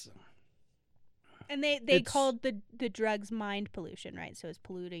that's And they It's- called the drugs mind pollution, right? So it's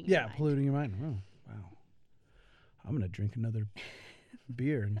polluting. your mind. polluting your mind. Oh, wow. I'm gonna drink another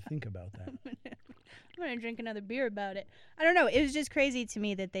beer and think about that. I'm gonna drink another beer about it. I don't know. It was just crazy to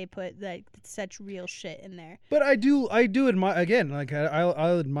me that they put like such real shit in there. But I do admire, again, like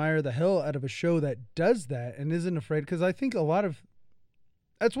I'll admire the hell out of a show that does that and isn't afraid, because I think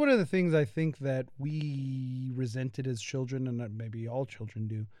that's one of the things I think that we resented as children, and that maybe all children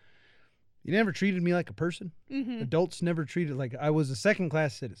do. You never treated me like a person. Mm-hmm. Adults never treated like I was a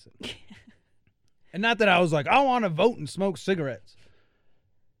second-class citizen. And not that I was like, I want to vote and smoke cigarettes.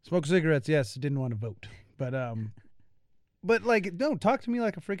 Smoke cigarettes, yes, didn't want to vote. But like, no, talk to me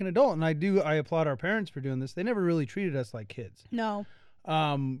like a freaking adult. And I applaud our parents for doing this. They never really treated us like kids. No.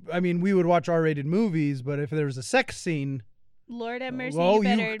 I mean, we would watch R-rated movies, but if there was a sex scene, Lord have mercy,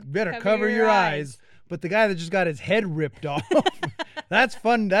 you better cover your eyes. But the guy that just got his head ripped off, that's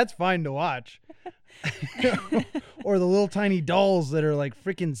fun. That's fine to watch. Or the little tiny dolls that are like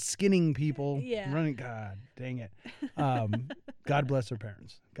freaking skinning people. Yeah. Running. God dang it. God bless their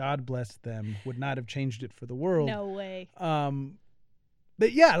parents. God bless them. Would not have changed it for the world. No way.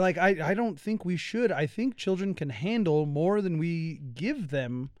 But yeah, like I don't think we should. I think children can handle more than we give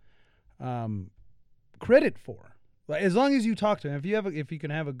them credit for. Like, as long as you talk to them, if you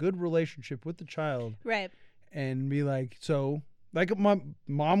can have a good relationship with the child, Right. and be like, so, like my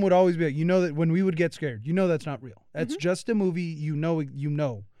mom would always be like, you know that when we would get scared, you know that's not real. That's just a movie. You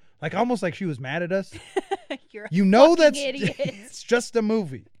know, like almost like she was mad at us. You're a You know fucking that's idiot. it's just a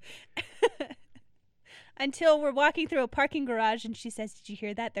movie. Until we're walking through a parking garage and she says, "Did you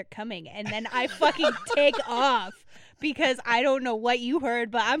hear that? They're coming." And then I fucking take off because I don't know what you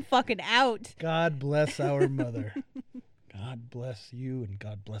heard, but I'm fucking out. God bless our mother. God bless you and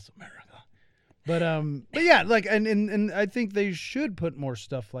God bless America. But yeah, like and I think they should put more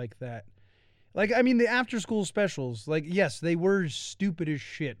stuff like that. Like, I mean, the after school specials, like, yes, they were stupid as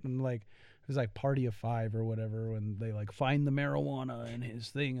shit, and like it was like Party of Five or whatever, when they like find the marijuana in his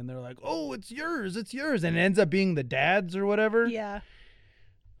thing and they're like, oh, it's yours, and it ends up being the dad's or whatever. Yeah.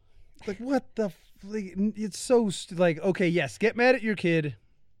 Like, what the it's so like, okay, yes, get mad at your kid.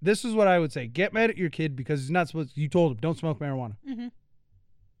 This is what I would say. Get mad at your kid because he's not supposed to, you told him don't smoke marijuana. Mm-hmm.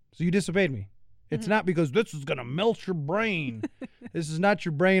 So you disobeyed me. It's not because this is going to melt your brain. This is not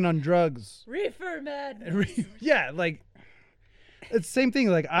your brain on drugs. Reefer man. Yeah, like, it's the same thing.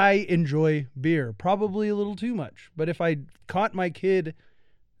 Like, I enjoy beer, probably a little too much. But if I caught my kid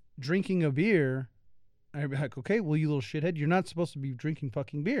drinking a beer, I'd be like, okay, well, you little shithead, you're not supposed to be drinking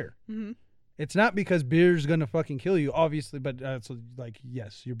fucking beer. Mm-hmm. It's not because beer's going to fucking kill you, obviously. But so, like,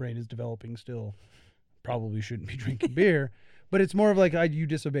 yes, your brain is developing still. Probably shouldn't be drinking beer. But it's more of like, you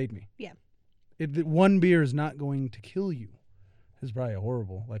disobeyed me. Yeah. One beer is not going to kill you. This is probably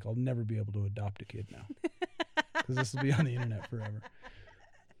horrible. Like, I'll never be able to adopt a kid now. Because this will be on the internet forever.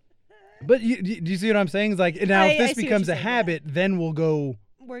 But do you see what I'm saying? It's like, now if this becomes a habit, then we'll go.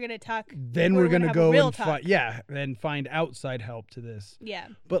 We're going to talk. Then we're going to go and and find outside help to this. Yeah.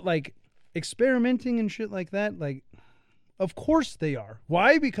 But like, experimenting and shit like that, like, of course they are.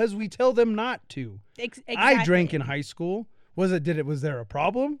 Why? Because we tell them not to. Exactly. I drank in high school. Was there a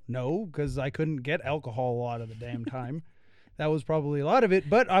problem? No, because I couldn't get alcohol a lot of the damn time. That was probably a lot of it.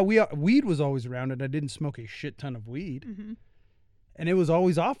 But weed was always around, and I didn't smoke a shit ton of weed. Mm-hmm. And it was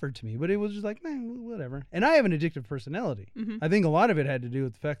always offered to me, but it was just like, man, whatever. And I have an addictive personality. Mm-hmm. I think a lot of it had to do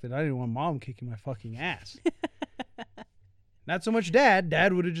with the fact that I didn't want mom kicking my fucking ass. Not so much dad.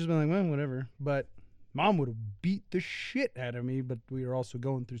 Dad would have just been like, well, whatever. But mom would have beat the shit out of me. But we were also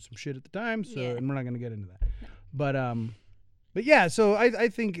going through some shit at the time, so and we're not going to get into that. No. But yeah, so I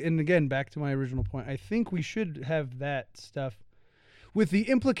think, and again, back to my original point, I think we should have that stuff with the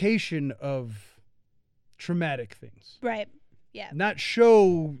implication of traumatic things. Right. Yeah. Not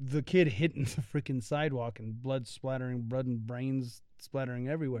show the kid hitting the freaking sidewalk and blood and brains splattering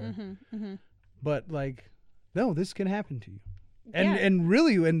everywhere. Mm-hmm. Mm-hmm. But like, no, this can happen to you. Yeah. And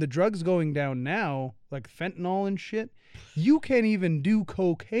really, when the drugs going down now, like fentanyl and shit, you can't even do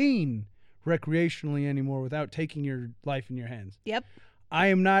cocaine recreationally anymore without taking your life in your hands. Yep. I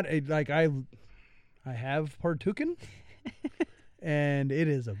am not I have partooken and it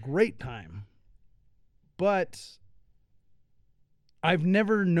is a great time. But I've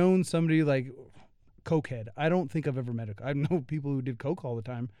never known somebody like cokehead. I don't think I've ever met I know people who did coke all the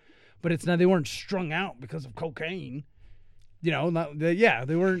time, but it's not, they weren't strung out because of cocaine. You know,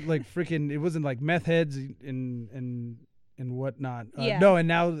 they weren't like freaking, it wasn't like meth heads and whatnot. No, and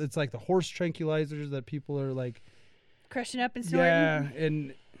now it's like the horse tranquilizers that people are like crushing up and snorting.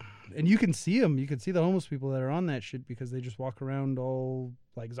 Yeah, and you can see them. You can see the homeless people that are on that shit because they just walk around all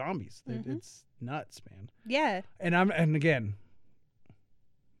like zombies. Mm-hmm. It's nuts, man. Yeah. And again,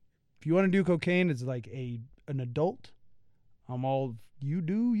 if you want to do cocaine, it's like an adult I'm all, you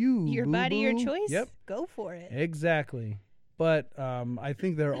do you. Your body, your boo-boo. choice. Yep. Go for it. Exactly. But I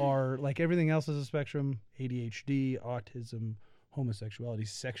think there are, like everything else is a spectrum, ADHD, autism, homosexuality,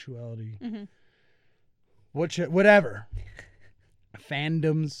 sexuality, whatever.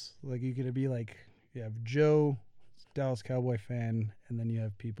 Fandoms. Like you could be like, you have Joe, Dallas Cowboy fan, and then you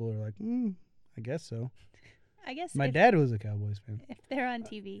have people who are like, I guess so. I guess My dad was a Cowboys fan. if they're on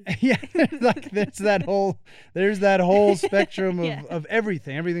TV. Yeah, like there's that whole spectrum of, Yeah. of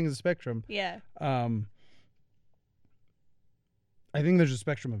everything. Everything is a spectrum. Yeah. I think there's a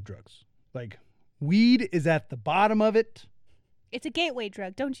spectrum of drugs. Like weed is at the bottom of it. It's a gateway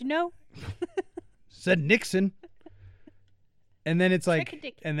drug, don't you know? Said Nixon. And then it's like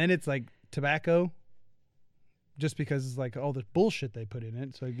Trick-a-dick. tobacco. Just because it's like all the bullshit they put in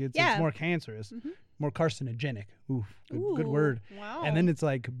it, so it's more cancerous, more carcinogenic. Ooh, good word. Wow. And then it's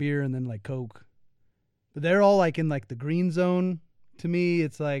like beer, and then like Coke. But they're all like in like the green zone. To me,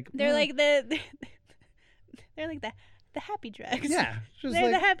 it's like they're like the happy drugs. yeah, just They're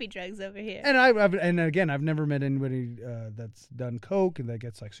like, the happy drugs over here. And I've never met anybody that's done Coke and that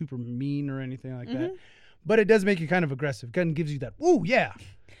gets like super mean or anything like that. But it does make you kind of aggressive. It kind of gives you that, ooh, yeah.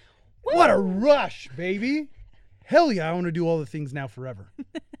 Woo! What a rush, baby. Hell yeah, I want to do all the things now forever.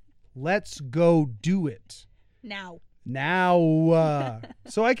 Let's go do it. Now.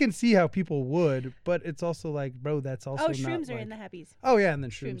 So I can see how people would, but it's also like, bro, that's also not shrooms are like, in the happies. Oh, yeah, and then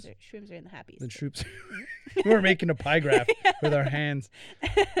shrooms. Shrooms are in the happies. Then shrooms. We're making a pie graph with our hands.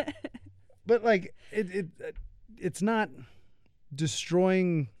 But like, it's not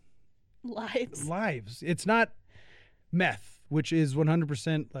destroying lives. It's not meth, which is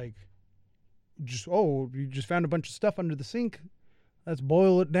 100% like you just found a bunch of stuff under the sink. Let's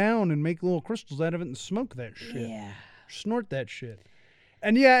boil it down and make little crystals out of it and smoke that shit. Yeah. Snort that shit.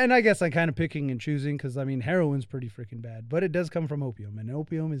 And yeah, and I guess I'm kind of picking and choosing because I mean heroin's pretty freaking bad, but it does come from opium, and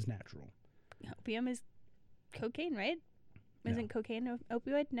opium is natural. Opium is cocaine, right? No. Isn't cocaine an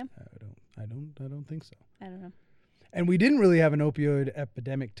opioid? No. I don't think so. I don't know. And we didn't really have an opioid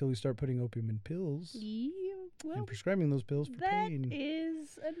epidemic till we start putting opium in pills Yeah, well, and prescribing those pills for that pain.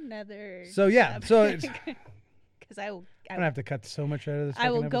 is another. So yeah, so it's, because I will. I'm gonna have to cut so much out of this. I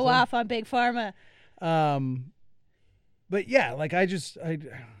will fucking go episode. off on big pharma. But yeah, like I don't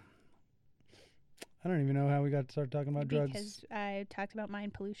even know how we got to start talking about drugs. Because I talked about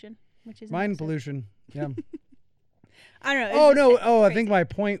mind pollution, which is Mind pollution. Yeah. I don't know. Oh no! Oh, I think my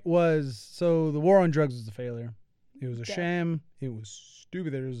point was so the war on drugs was a failure. It was a sham. It was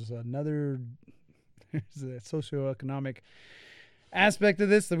stupid. There's a socioeconomic aspect of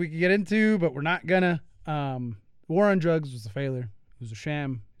this that we could get into, but we're not gonna. War on drugs was a failure. It was a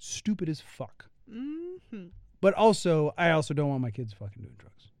sham. Stupid as fuck. Mm-hmm. But also, I also don't want my kids fucking doing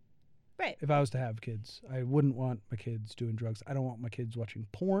drugs. Right. If I was to have kids, I wouldn't want my kids doing drugs. I don't want my kids watching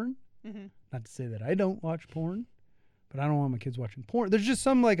porn. Mm-hmm. Not to say that I don't watch porn, but I don't want my kids watching porn. There's just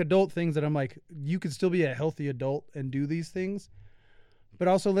some like adult things that I'm like, you could still be a healthy adult and do these things. But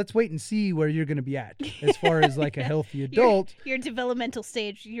also, let's wait and see where you're going to be at as far as like a healthy adult. Your developmental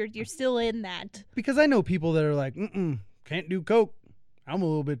stage, you're still in that. Because I know people that are like, can't do coke. I'm a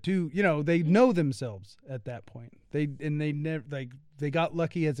little bit too, they know themselves at that point. They never they got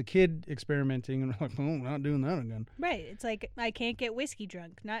lucky as a kid experimenting and like, I'm not doing that again. Right. It's like I can't get whiskey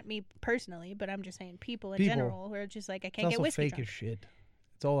drunk. Not me personally, but I'm just saying people in general who are just like I can't It's get also whiskey fake drunk. as shit.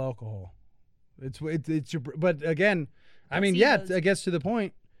 It's all alcohol. It's your. But again, I mean, Placebos. I guess to the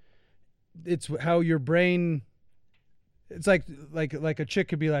point. It's how your brain. It's like a chick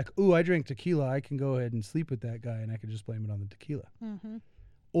could be like, "Ooh, I drink tequila. I can go ahead and sleep with that guy, and I could just blame it on the tequila." Mm-hmm.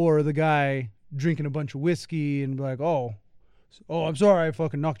 Or the guy drinking a bunch of whiskey and be like, "Oh, I'm sorry, I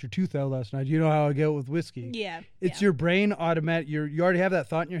fucking knocked your tooth out last night. You know how I get with whiskey." Yeah. It's your brain automatic. You already have that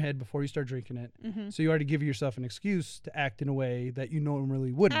thought in your head before you start drinking it. Mm-hmm. So you already give yourself an excuse to act in a way that you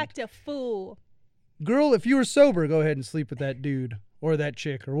normally wouldn't. Act a fool. Girl, if you were sober, go ahead and sleep with that dude or that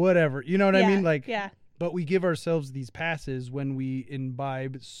chick or whatever. You know what I mean? Like, yeah. But we give ourselves these passes when we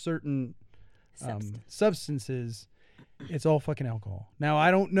imbibe certain substances. It's all fucking alcohol. Now,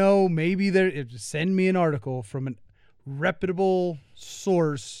 I don't know. Maybe send me an article from a reputable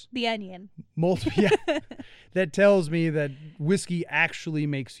source. The Onion. That tells me that whiskey actually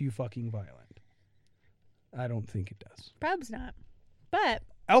makes you fucking violent. I don't think it does. Probably not. But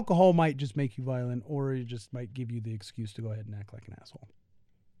Alcohol might just make you violent, or it just might give you the excuse to go ahead and act like an asshole.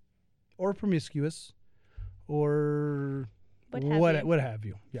 Or promiscuous. Or what have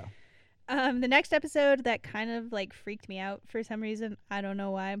you. Yeah. The next episode that kind of like freaked me out for some reason. I don't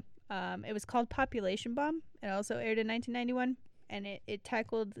know why. It was called Population Bomb. It also aired in 1991, and it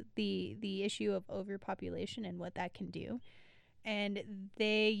tackled the issue of overpopulation and what that can do. and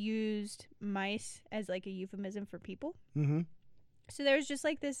they used mice as like a euphemism for people. Mm-hmm. So there was just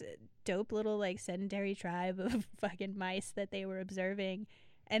like this dope little like sedentary tribe of fucking mice that they were observing.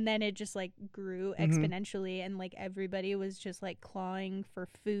 And then it just like grew exponentially, and like everybody was just like clawing for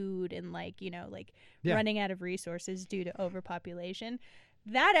food and like, you know, like running out of resources due to overpopulation.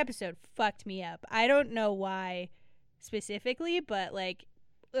 That episode fucked me up. I don't know why specifically, but like,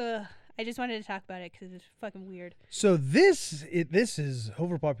 I just wanted to talk about it because it's fucking weird. So this is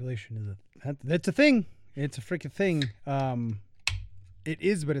overpopulation. That's a thing. It's a freaking thing. It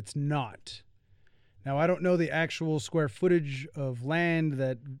is, but it's not. Now, I don't know the actual square footage of land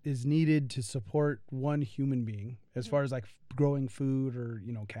that is needed to support one human being as far as like growing food or,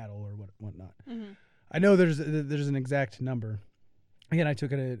 you know, cattle or whatnot. Mm-hmm. I know there's an exact number. Again, I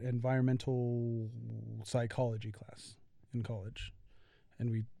took an environmental psychology class in college, and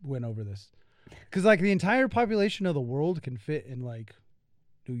we went over this. Because like the entire population of the world can fit in like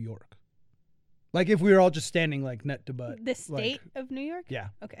New York. Like if we were all just standing like nut to butt. The state of New York? Yeah.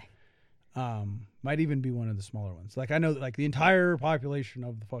 Okay. Might even be one of the smaller ones. Like I know that like the entire population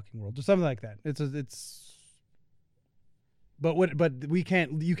of the fucking world, or something like that. But you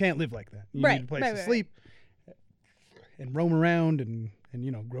can't live like that. You need a place to sleep and roam around and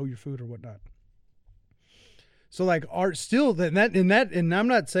you know, grow your food or whatnot. So like and I'm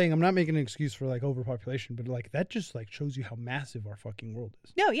not saying, I'm not making an excuse for like overpopulation, but like that just like shows you how massive our fucking world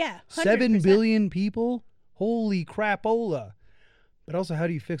is. No, yeah. 100%. 7 billion people? Holy crapola. But also, how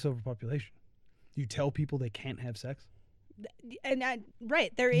do you fix overpopulation? You tell people they can't have sex? And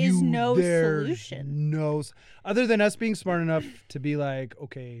there is no solution. No, other than us being smart enough to be like,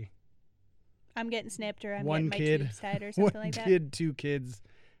 okay, I'm getting snipped, or I'm one getting my tubes tied or something like that. 1 kid, 2 kids,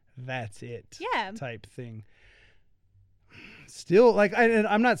 that's it. Yeah. Type thing. Still, like,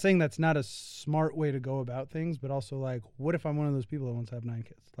 I'm not saying that's not a smart way to go about things, but also, like, what if I'm one of those people that wants to have 9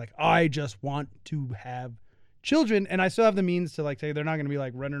 kids? Like, I just want to have children, and I still have the means to like say they're not going to be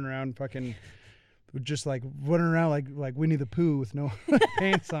like running around fucking just like running around like Winnie the Pooh with no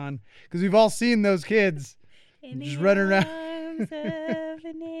pants on, because we've all seen those kids just running around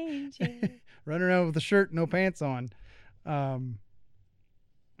running around with a shirt, no pants on.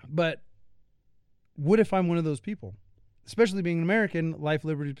 But what if I'm one of those people? Especially being an American, life,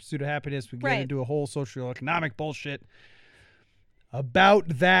 liberty, pursuit of happiness. We get into a whole socioeconomic bullshit about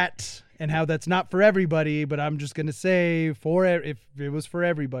that and how that's not for everybody, but I'm just going to say if it was for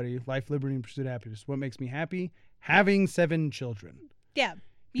everybody, life, liberty, and pursuit of happiness. What makes me happy? Having 7 children. Yeah.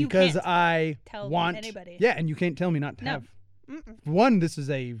 Because I want anybody. Yeah, and you can't tell me not to have. Mm-mm. One, this is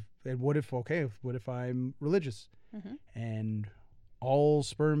what if I'm religious and all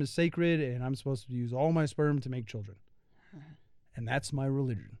sperm is sacred and I'm supposed to use all my sperm to make children. And that's my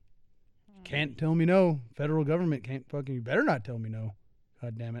religion. Can't tell me no. Federal government can't fucking. You better not tell me no.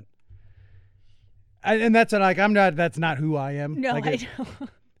 God damn it. And that's like that's not who I am. No, like I know.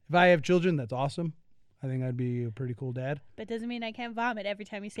 If I have children, that's awesome. I think I'd be a pretty cool dad. But doesn't mean I can't vomit every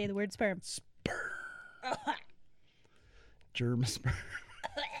time you say the word sperm. Germ sperm.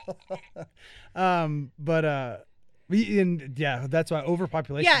 That's why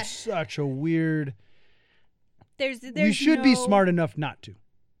overpopulation is such a weird. We should be smart enough not to.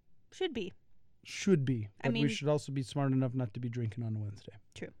 Should be. But we should also be smart enough not to be drinking on a Wednesday.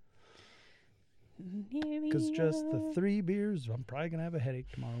 True. Because just the 3 beers, I'm probably going to have a headache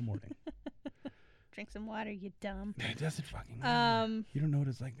tomorrow morning. Drink some water, you dumb. It doesn't fucking matter. You don't know what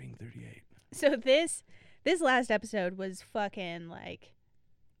it's like being 38. So this last episode was fucking like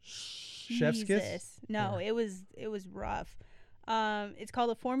Chef's kiss? No, it was rough. It's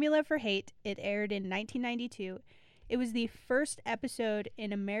called A Formula for Hate. It aired in 1992. It was the first episode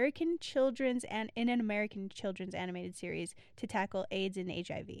in an American children's animated series to tackle AIDS and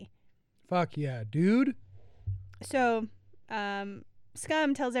HIV. Fuck yeah, dude. So,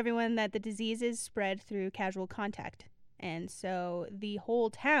 Scum tells everyone that the disease is spread through casual contact. And so the whole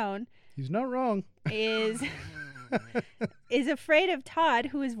town... He's not wrong. ...is afraid of Todd,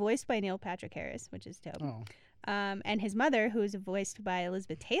 who is voiced by Neil Patrick Harris, which is dope. Oh. And his mother, who is voiced by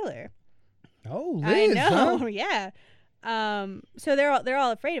Elizabeth Taylor. Oh, Liz, I know, huh? Yeah. So they're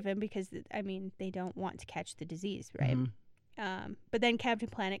all afraid of him because, I mean, they don't want to catch the disease, right? Mm-hmm. But then Captain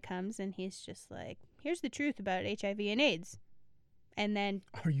Planet comes and he's just like, here's the truth about HIV and AIDS. And then...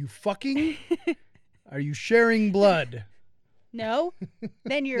 Are you fucking? Are you sharing blood? No.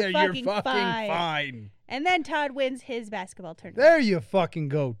 Then you're fucking fine. And then Todd wins his basketball tournament. There you fucking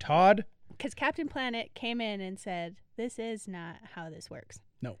go, Todd. Because Captain Planet came in and said, this is not how this works.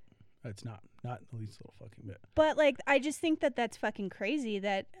 No, it's not. Not in the least little fucking bit. But, like, I just think that that's fucking crazy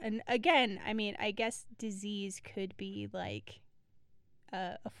that, and again, I mean, I guess disease could be, like,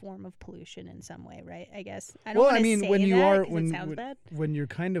 a form of pollution in some way, right? I guess. I Well, don't I wanna mean, say when you that are 'cause when it sounds bad. when you're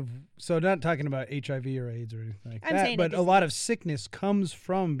kind of so not talking about HIV or AIDS or anything like I'm that, saying but a a lot of sickness comes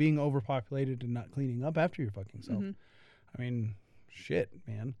from being overpopulated and not cleaning up after your fucking self. Mhm. I mean, shit,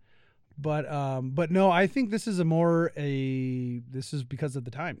 man. But no, I think this is this is because of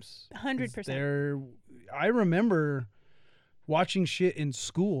the times. 100%. I remember watching shit in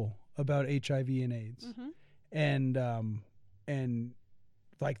school about HIV and AIDS, and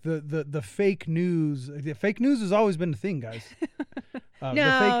like the fake news. The fake news has always been a thing, guys. The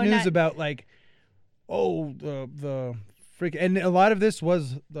fake news about like, the freak, and a lot of this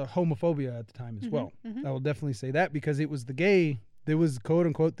was the homophobia at the time as well. I will definitely say that because it was there was quote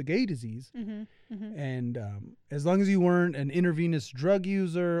unquote the gay disease, and as long as you weren't an intravenous drug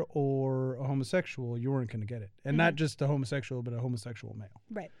user or a homosexual, you weren't going to get it, and not just a homosexual, but a homosexual male.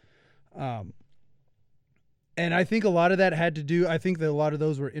 Right. And I think a lot of that had to do. I think that a lot of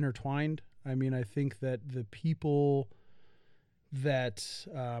those were intertwined. I mean, I think that the people that,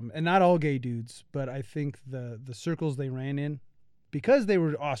 and not all gay dudes, but I think the circles they ran in, because they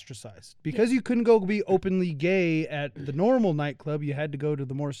were ostracized, because you couldn't go be openly gay at the normal nightclub, you had to go to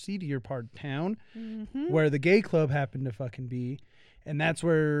the more seedier part of town, where the gay club happened to fucking be, and that's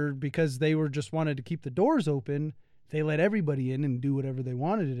where, because they were just wanted to keep the doors open, they let everybody in and do whatever they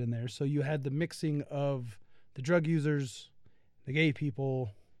wanted in there. So you had the mixing of the drug users, the gay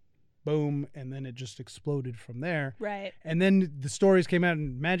people, boom, and then it just exploded from there. Right. And then the stories came out,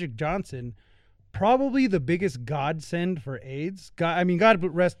 and Magic Johnson, probably the biggest godsend for AIDS.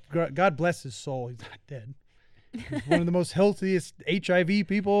 God bless his soul. He's not dead. He's one of the most healthiest HIV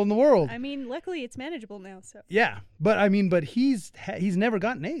people in the world. I mean, luckily it's manageable now. So yeah, but he's never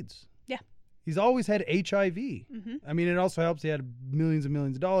gotten AIDS. Yeah. He's always had HIV. I mean, it also helps he had millions and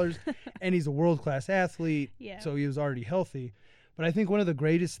millions of dollars, and he's a world-class athlete, so he was already healthy. But I think one of the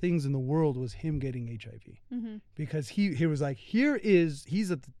greatest things in the world was him getting HIV, because he was like, he's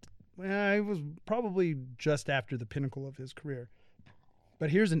at the, it was probably just after the pinnacle of his career.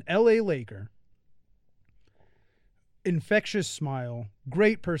 But here's an LA Laker, infectious smile,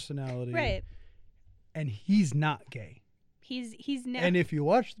 great personality, right, and he's not gay. He's not. And if you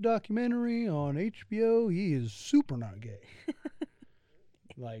watch the documentary on HBO, he is super not gay.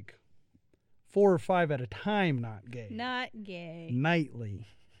 Like 4 or 5 at a time, not gay. Not gay. Nightly.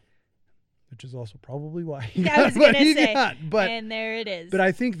 Which is also probably why he I got was going what to he say. got. But, and there it is. But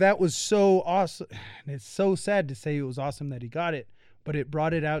I think that was so awesome. And it's so sad to say it was awesome that he got it. But it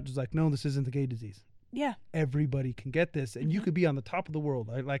brought it out just like, no, this isn't the gay disease. Yeah. Everybody can get this. And you could be on the top of the world.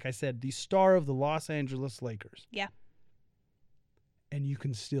 Like I said, the star of the Los Angeles Lakers. Yeah. And you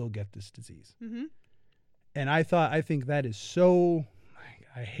can still get this disease. And I think that is so,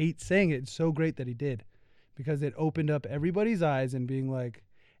 I hate saying it, it's so great that he did, because it opened up everybody's eyes and being like,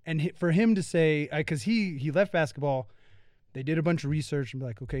 and for him to say, because he left basketball, they did a bunch of research and be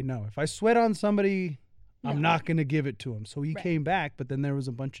like, okay, no, if I sweat on somebody, I'm not going to give it to him. So he came back, but then there was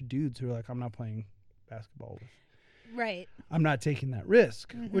a bunch of dudes who were like, I'm not playing basketball with. Right. I'm not taking that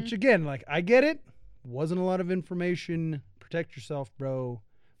risk, which again, like, I get it. Wasn't a lot of information. Protect yourself, bro.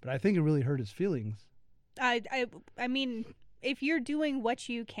 But I think it really hurt his feelings. I mean, if you're doing what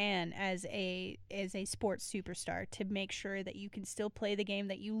you can as a sports superstar to make sure that you can still play the game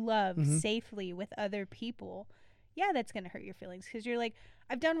that you love safely with other people, yeah, that's gonna hurt your feelings, because you're like,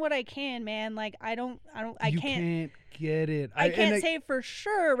 I've done what I can, man. Like, I can't get it. I can't say for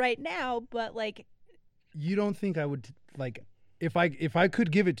sure right now, but like, you don't think I would like if I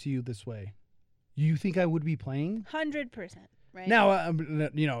could give it to you this way? You think I would be playing? 100%, right? Now,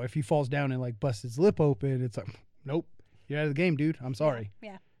 you know, if he falls down and like busts his lip open, it's like, nope, you're out of the game, dude. I'm sorry.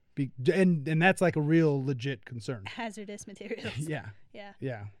 Yeah. And that's like a real legit concern. Hazardous materials.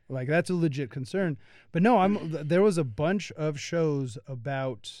 Yeah. Like, that's a legit concern. But no, there was a bunch of shows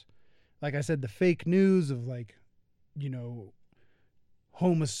about, like I said, the fake news of like, you know,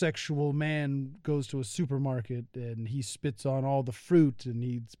 homosexual man goes to a supermarket and he spits on all the fruit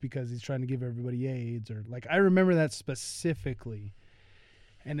and because he's trying to give everybody AIDS, or like, I remember that specifically.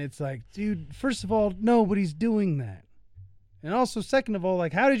 And it's like, dude, first of all, nobody's doing that. And also, second of all,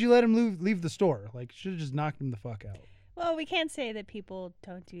 like, how did you let him leave the store? Like, should have just knocked him the fuck out. Well, we can't say that people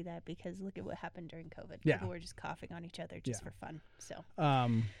don't do that, because look at what happened during COVID. Yeah. People were just coughing on each other just for fun. So.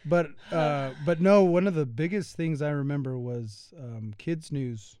 But no, one of the biggest things I remember was Kids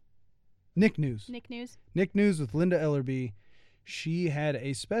News, Nick News. Nick News with Linda Ellerby. She had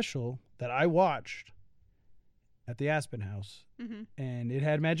a special that I watched at the Aspen House, and it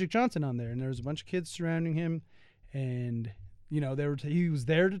had Magic Johnson on there, and there was a bunch of kids surrounding him, and you know, he was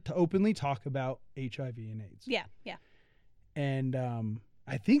there to openly talk about HIV and AIDS. Yeah. And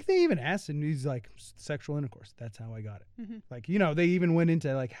I think they even asked him, he's like, sexual intercourse. That's how I got it. Mm-hmm. Like, you know, they even went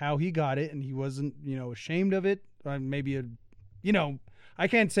into like how he got it, and he wasn't, you know, ashamed of it. Maybe, you know, I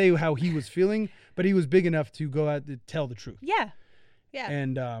can't say how he was feeling, but he was big enough to go out to tell the truth. Yeah. Yeah.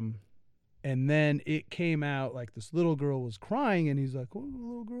 And then it came out like this little girl was crying, and he's like, "Oh,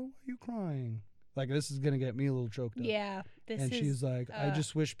 little girl, why are you crying?" Like, this is going to get me a little choked up. Yeah. And she's like, I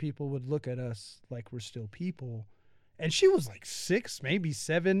just wish people would look at us like we're still people. And she was like 6, maybe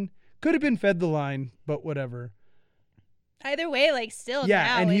 7. Could have been fed the line, but whatever. Either way, like, still. Yeah,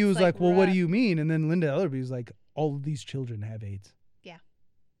 now and he was like, well, what do rough. you mean? And then Linda Ellerby was like, all of these children have AIDS.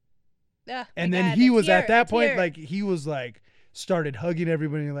 Ugh, And my then God, he a was tear, at that a point, tear. like, he was like, started hugging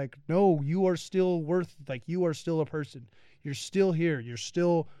everybody, like, no, you are still like, you are still a person. You're still here. You're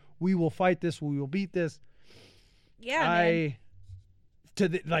still, we will fight this. We will beat this. Yeah,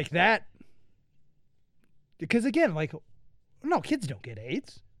 man. Like that. Because again, like, no, kids don't get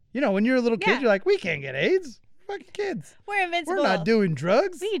AIDS. You know, when you're a little kid, Yeah. you're like, we can't get AIDS. We're fucking kids. We're invincible. We're not doing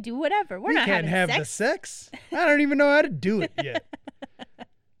drugs. We can do whatever. We're we not can't having have sex. the sex. I don't even know how to do it yet.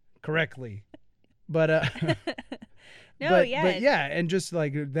 Correctly. But No, but yeah. yeah, and just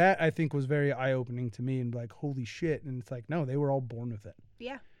like that, I think was very eye-opening to me, and like, holy shit. And it's like, no, they were all born with it.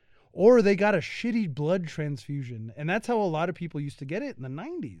 Yeah. Or they got a shitty blood transfusion, and that's how a lot of people used to get it in the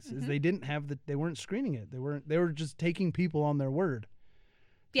 90s. Is Mhm. they didn't have they weren't screening it. They were just taking people on their word.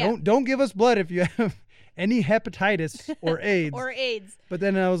 Yeah. Don't give us blood if you have any hepatitis or AIDS. Or AIDS. But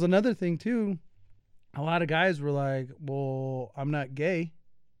then that was another thing too. A lot of guys were like, "Well, I'm not gay,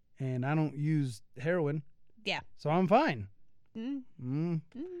 and I don't use heroin, Yeah. so I'm fine." Mm. Mm,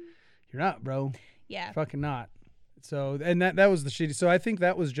 Mm. you're not, bro. Yeah. Fucking not. So, and that was the shitty. So I think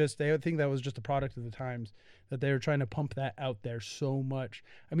that was just a product of the times that they were trying to pump that out there so much.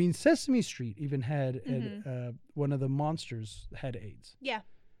 I mean, Sesame Street even had one of the monsters had AIDS. Yeah.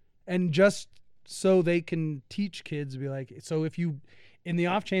 And just so they can teach kids, be like, so if you, in the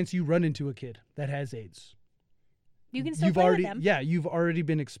off chance you run into a kid that has AIDS, You can still you've play already, with them. yeah, you've already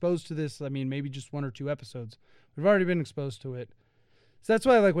been exposed to this. I mean, maybe just 1 or 2 episodes. We've already been exposed to it. So that's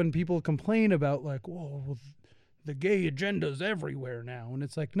why, like, when people complain about, like, whoa, well, the gay agenda's everywhere now. And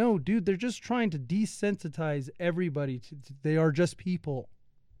it's like, no, dude, they're just trying to desensitize everybody. They are just people.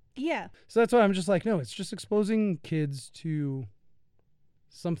 Yeah. So that's why I'm just like, no, it's just exposing kids to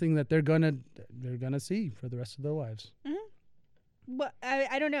something that they're gonna see for the rest of their lives. Well,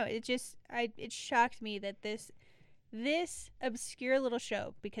 I don't know. It shocked me that this obscure little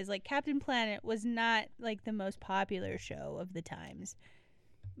show, because like Captain Planet was not like the most popular show of the times,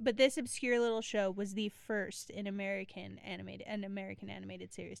 but this obscure little show was the first in American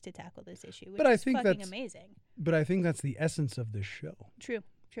animated series to tackle this issue, which But I is think fucking that's- amazing. But I think that's the essence of this show. True.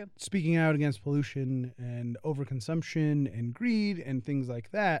 Speaking out against pollution and overconsumption and greed and things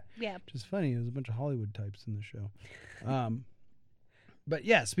like that. Yeah. Which is funny. There's a bunch of Hollywood types in the show. But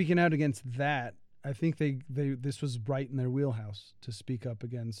yeah, speaking out against that, I think this was right in their wheelhouse to speak up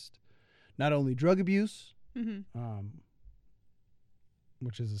against not only drug abuse, Mm-hmm.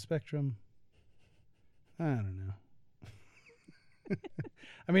 which is a spectrum. I don't know.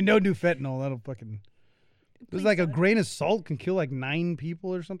 I mean, don't do fentanyl. That'll fucking... There's like a grain of salt can kill like 9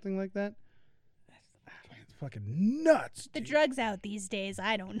 people or something like that. It's fucking nuts. The dude. drugs out these days,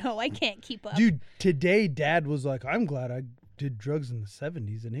 I don't know. I can't keep up. Dude, today Dad was like, I'm glad I did drugs in the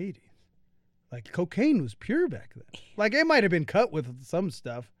 70s and 80s. Like, cocaine was pure back then. Like, it might have been cut with some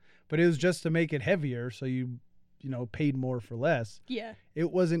stuff, but it was just to make it heavier so you paid more for less. Yeah.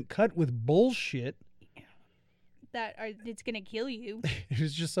 It wasn't cut with bullshit. It's gonna kill you. It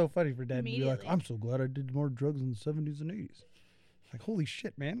was just so funny for Dad to be like, Immediately. I'm so glad I did more drugs in the 70s and 80s. Like, holy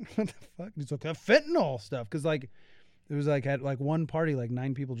shit, man. What the fuck? He's like, that fentanyl stuff. Because, like, it was like at like one party, like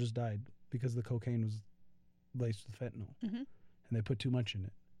 9 people just died because the cocaine was laced with fentanyl. Mhm. And they put too much in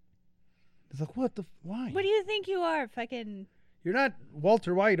it. It's like, what the, why? What do you think you are? Fucking. You're not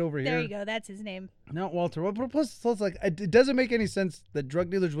Walter White over here. There you go. That's his name. Not Walter White. Plus, it's like, it doesn't make any sense that drug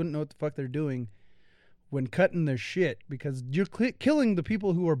dealers wouldn't know what the fuck they're doing when cutting their shit, because you're killing the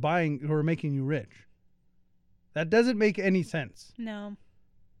people who are making you rich. That doesn't make any sense. No.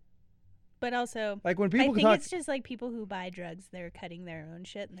 But also, Like when I people think talk, it's just like people who buy drugs, they're cutting their own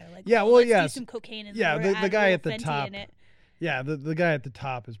shit, and they're like, Yeah, well, well, let's yes. do some cocaine in Yeah, there. the add a guy little at the Fenty top. in it. yeah, the guy at the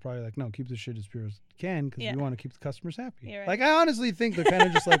top is probably like, no, keep the shit as pure as you can because Yeah. we want to keep the customers happy. You're right. Like, I honestly think they're kind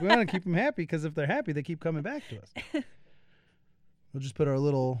of just like, we want to keep them happy because if they're happy, they keep coming back to us. We'll just put our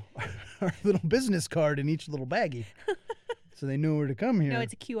little business card in each little baggie, so they know where to come here. No,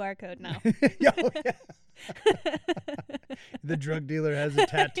 it's a QR code now. Yeah. The drug dealer has it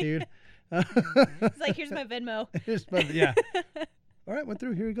tattooed. It's like, here's my Venmo. Yeah. All right, went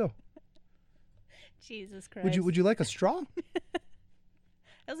through. Here you go. Jesus Christ. Would you like a straw?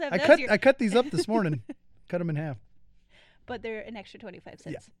 I also have I cut these up this morning. Cut them in half. But they're an extra 25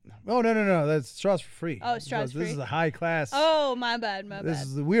 cents. Yeah. Oh no. That's straws for free. Oh, straws free. This is a high class. Oh, my bad.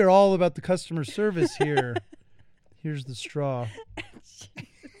 We are all about the customer service here. Here's the straw.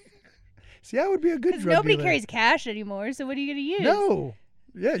 See, I would be a good drug nobody dealer. carries cash anymore, so what are you going to use? No.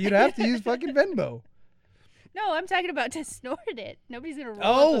 Yeah, you'd have to use fucking Venmo. No, I'm talking about to snort it. Nobody's going to roll up a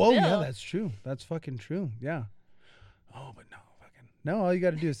Oh, bill. yeah, that's true. That's fucking true. Yeah. Oh, but no, all you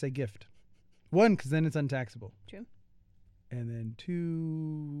got to do is say gift. One, because then it's untaxable. True. And then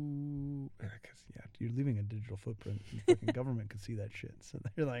two, because you're leaving a digital footprint. The fucking government could see that shit. So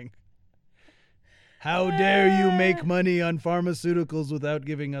they're like, how dare you make money on pharmaceuticals without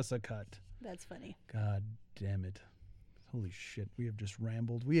giving us a cut? That's funny. God damn it. Holy shit, we have just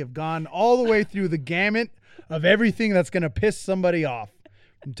rambled. We have gone all the way through the gamut of everything that's going to piss somebody off.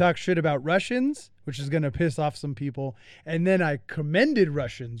 We talk shit about Russians, which is going to piss off some people. And then I commended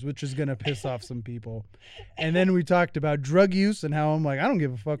Russians, which is going to piss off some people. And then we talked about drug use and how I'm like, I don't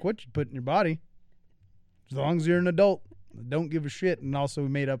give a fuck what you put in your body. As long as you're an adult, I don't give a shit. And also we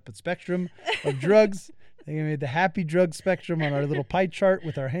made up a spectrum of drugs. I think we made the happy drug spectrum on our little pie chart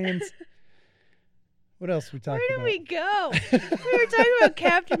with our hands. What else we talked about? Where did we go? We were talking about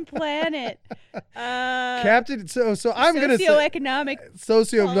Captain Planet. Captain. So I'm gonna say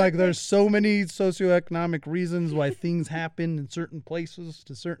socioeconomic. like there's so many socioeconomic reasons why things happen in certain places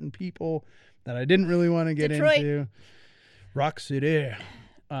to certain people that I didn't really want to get into. Rock City.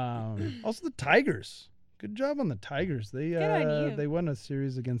 Also the Tigers. Good job on the Tigers. They won a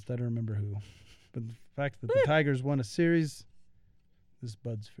series against I don't remember who, but the fact that the Tigers won a series, this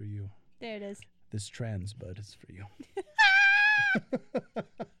bud's for you. There it is. This trans bud is for you.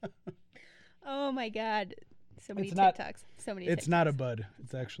 Oh my God. So many It's not- TikToks. So many It's TikToks. not a bud.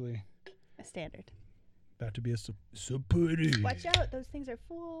 It's actually A standard. about to be a supporter. Watch out. Those things are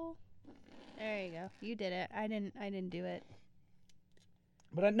full. There you go. You did it. I didn't do it.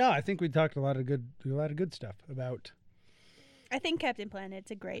 But no, I think we talked a lot of good stuff about. I think Captain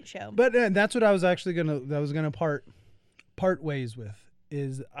Planet's a great show. But that's what I was actually gonna part ways with.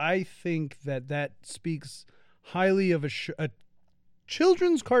 Is I think that speaks highly of a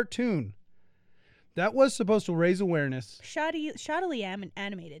children's cartoon that was supposed to raise awareness. Shoddily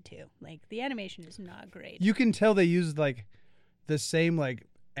animated too. Like the animation is not great. You can tell they used like the same like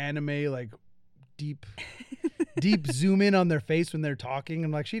anime like deep zoom in on their face when they're talking.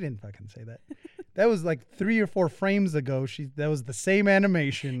 I'm like, she didn't fucking say that. That was like 3 or 4 frames ago. That was the same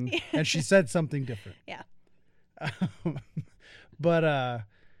animation and she said something different. Yeah. But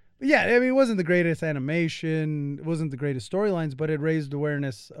yeah, I mean, it wasn't the greatest animation. It wasn't the greatest storylines, but it raised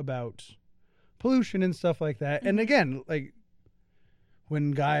awareness about pollution and stuff like that. Mm-hmm. And again, like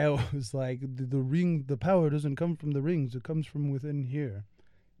when Gaia was like, the power doesn't come from the rings. It comes from within here.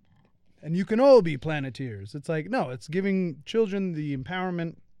 And you can all be Planeteers. It's like, no, it's giving children the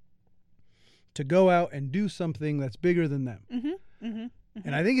empowerment to go out and do something that's bigger than them. Mm-hmm, mm-hmm, mm-hmm,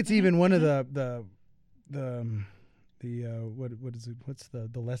 and I think it's even one of the what is it? What's the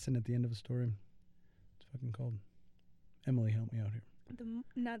lesson at the end of a story? It's fucking called. Emily, help me out here.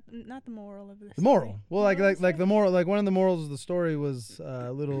 Not the moral of the story. The moral. Well, like the moral, like one of the morals of the story was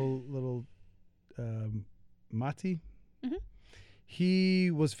little Mati. Mm-hmm.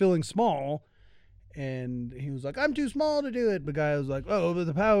 He was feeling small, and he was like, "I'm too small to do it." The guy was like, "Oh, but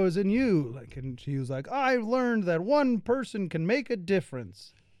the power is in you." Like, and he was like, "I've learned that one person can make a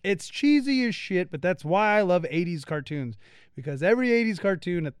difference." It's cheesy as shit, but that's why I love 80s cartoons. Because every 80s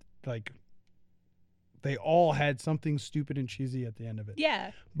cartoon, like, they all had something stupid and cheesy at the end of it.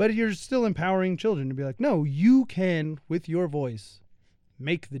 Yeah. But you're still empowering children to be like, no, you can, with your voice,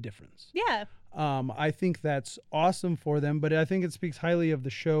 make the difference. Yeah. I think that's awesome for them, but I think it speaks highly of the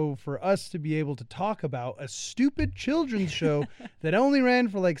show for us to be able to talk about a stupid children's show that only ran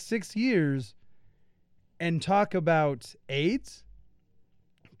for like 6 years and talk about AIDS,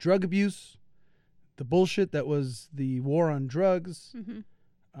 drug abuse, the bullshit that was the war on drugs,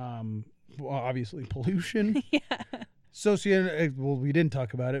 well, obviously pollution, well, we didn't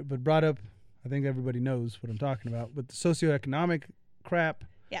talk about it, but brought up, I think everybody knows what I'm talking about, but the socioeconomic crap.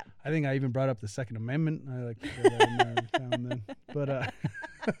 Yeah. I think I even brought up the Second Amendment. I like to throw that in there now and then. But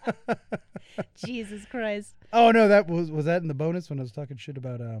Jesus Christ. Oh no, that was that in the bonus when I was talking shit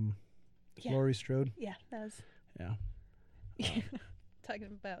about Laurie Strode? Yeah, that was. Yeah.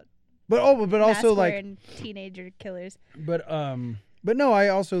 Talking about. But also like and teenager killers. But no, I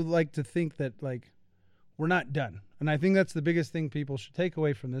also like to think that like we're not done. And I think that's the biggest thing people should take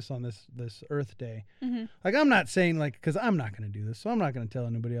away from this on this Earth Day. Mm-hmm. Like, I'm not saying, like, because I'm not going to do this, so I'm not going to tell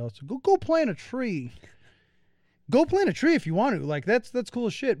anybody else to go plant a tree. Go plant a tree if you want to. Like, that's cool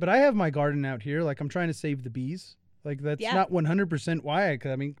as shit. But I have my garden out here. Like, I'm trying to save the bees. Like, that's not 100% why.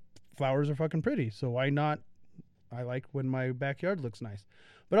 I mean, flowers are fucking pretty. So why not? I like when my backyard looks nice.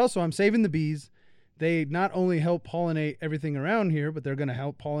 But also, I'm saving the bees. They not only help pollinate everything around here, but they're going to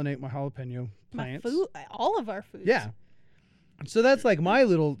help pollinate my jalapeno plants. My food, all of our foods. Yeah. So that's like my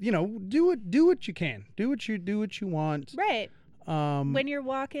little, do what you can. Do what you want. Right. When you're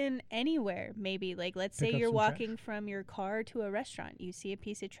walking anywhere, maybe, like, let's say you're walking from your car to a restaurant, you see a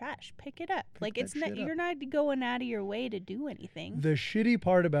piece of trash, pick it up. Like, it's not, you're not going out of your way to do anything. The shitty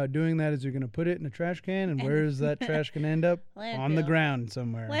part about doing that is you're going to put it in a trash can, and where is that trash can end up? On the ground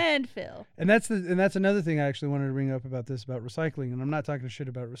somewhere. Landfill. And that's another thing I actually wanted to bring up about recycling. And I'm not talking shit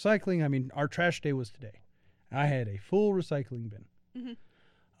about recycling. I mean, our trash day was today. I had a full recycling bin.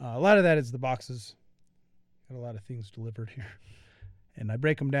 Mm-hmm. A lot of that is the boxes. Got a lot of things delivered here. And I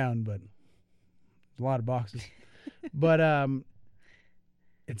break them down, but a lot of boxes. But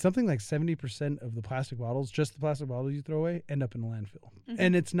it's something like 70% of the plastic bottles, just the plastic bottles you throw away, end up in the landfill. Mm-hmm.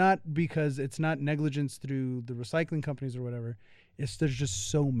 And it's not because it's not negligence through the recycling companies or whatever. It's there's just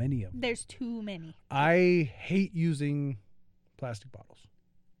so many of them. There's too many. I hate using plastic bottles.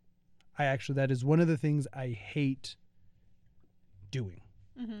 That is one of the things I hate doing.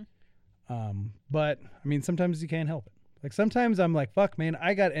 Mm-hmm. But I mean, sometimes you can't help it. Like, sometimes I'm like, fuck, man,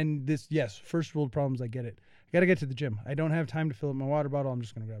 first world problems, I get it. I got to get to the gym. I don't have time to fill up my water bottle. I'm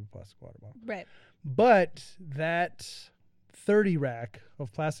just going to grab a plastic water bottle. Right. But that 30 rack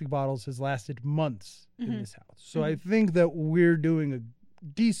of plastic bottles has lasted months in this house. So I think that we're doing a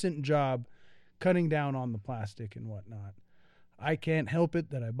decent job cutting down on the plastic and whatnot. I can't help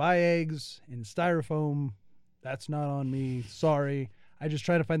it that I buy eggs in styrofoam. That's not on me. Sorry. I just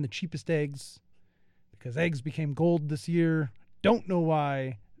try to find the cheapest eggs. Because eggs became gold this year. Don't know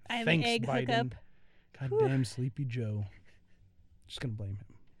why. I have Thanks, an egg Biden. hookup. Goddamn Sleepy Joe. Just going to blame him.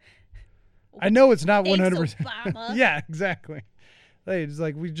 I know it's not 100%. Obama. Yeah, exactly. Hey, it's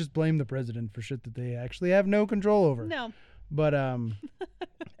like we just blame the president for shit that they actually have no control over. No. But,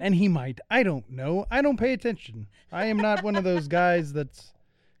 and he might. I don't know. I don't pay attention. I am not one of those guys that's,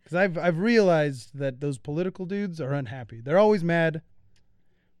 because I've realized that those political dudes are unhappy. They're always mad.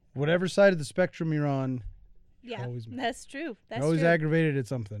 Whatever side of the spectrum you're on, Yeah, always mad. that's true. That's You're always true. aggravated at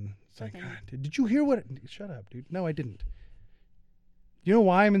something. It's like, God, did you hear what? Shut up, dude. No, I didn't. You know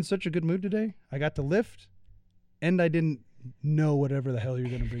why I'm in such a good mood today? I got to lift, and I didn't know whatever the hell you're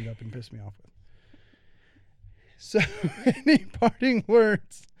going to bring up and piss me off with. So, any parting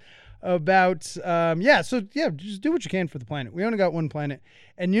words about, just do what you can for the planet. We only got one planet.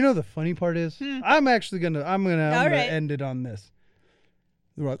 And you know the funny part is, I'm going to end it on this.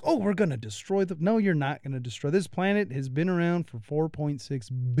 They're like, oh, we're going to destroy No, you're not going to destroy. This planet has been around for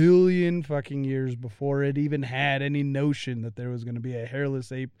 4.6 billion fucking years before it even had any notion that there was going to be a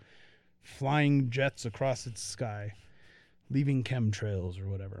hairless ape flying jets across its sky, leaving chemtrails or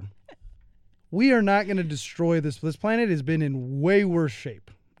whatever. We are not going to destroy this. This planet has been in way worse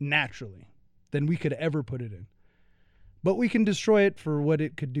shape, naturally, than we could ever put it in. But we can destroy it for what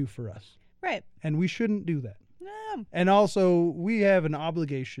it could do for us. Right. And we shouldn't do that. No. And also, we have an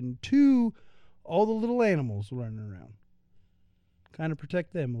obligation to all the little animals running around. Kind of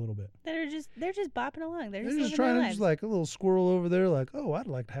protect them a little bit. They're just bopping along. They're just just living trying their to, lives. just like a little squirrel over there, like, oh, I'd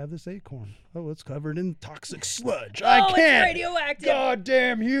like to have this acorn. Oh, it's covered in toxic sludge. I It's can't. radioactive.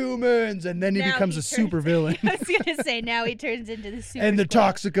 Goddamn humans. And then he Now becomes he a turns- super villain. I was gonna say now he turns into the super. And the squirrel.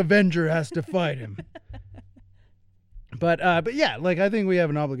 toxic Avenger has to fight him. But yeah, like, I think we have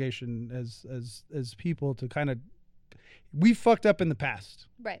an obligation as people to kind of, we fucked up in the past.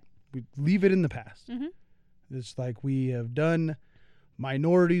 Right. We leave it in the past. Mm-hmm. It's like we have done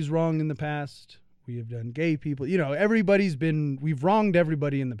minorities wrong in the past. We have done gay people. We've wronged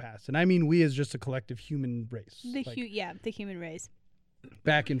everybody in the past. And I mean we as just a collective human race. The human race.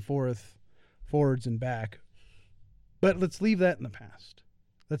 Back and forth, forwards and back. But let's leave that in the past.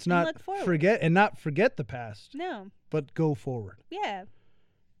 Let's not look forward. forget the past, No. but go forward Yeah.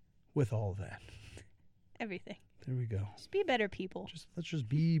 with all of that. Everything. There we go. Just be better people. Let's just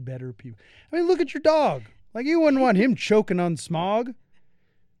be better people. I mean, look at your dog. Like, you wouldn't want him choking on smog.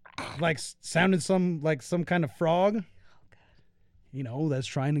 Like, sounding some kind of frog. That's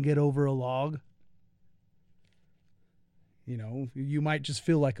trying to get over a log. You might just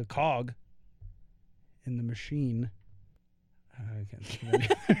feel like a cog in the machine. I can't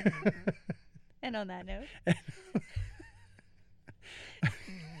think of any. And on that note,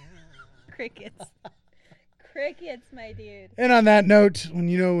 crickets. Crickets, my dude. And on that note,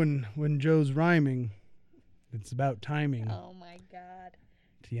 when Joe's rhyming, it's about timing Oh my god.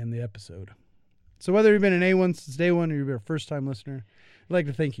 to end the episode. So whether you've been an A1 since day one or you've been a first-time listener, I'd like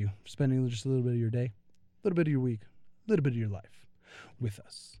to thank you for spending just a little bit of your day, a little bit of your week, a little bit of your life with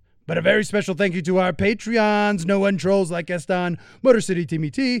us. But a very special thank you to our Patreons. No one trolls like Gaston, Motor City Timmy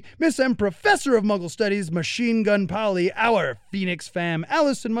T, Miss M, Professor of Muggle Studies, Machine Gun Polly, our Phoenix fam,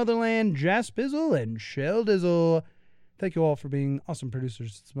 Allison Motherland, Jaspizzle, and Shell Dizzle. Thank you all for being awesome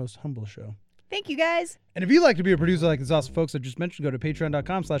producers. It's the most humble show. Thank you, guys. And if you'd like to be a producer like these awesome folks I just mentioned, go to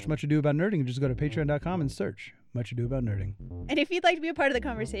patreon.com/muchadoaboutinerding and just go to patreon.com and search Much Ado About Nerding. And if you'd like to be a part of the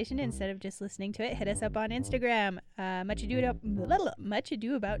conversation instead of just listening to it, hit us up on Instagram. Much Ado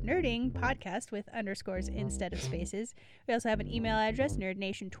About Nerding podcast with underscores instead of spaces. We also have an email address,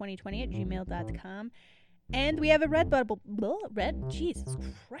 nerdnation2020@gmail.com. And we have a Jesus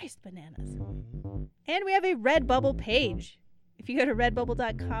Christ, bananas. And we have a Redbubble page. If you go to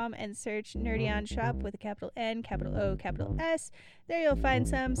redbubble.com and search Nerdy On Shop with a capital N, capital O, capital S, there you'll find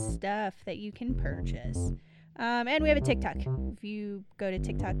some stuff that you can purchase. And we have a TikTok. If you go to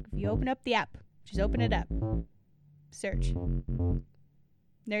TikTok, if you open up the app, just open it up. Search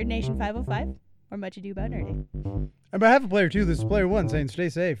Nerd Nation 505 or Much Ado About Nerding. And I have a player two. This is player one saying stay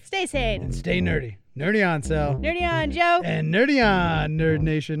safe. Stay sane. And stay nerdy. Nerdy on, Sal. Nerdy on, Joe. And nerdy on, Nerd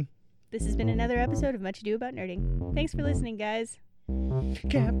Nation. This has been another episode of Much Ado About Nerding. Thanks for listening, guys.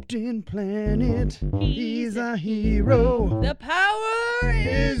 Captain Planet, he's a hero. The power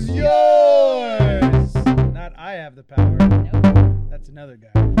Is yours. Not I have the power. Nope. That's another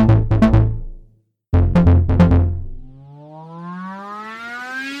guy.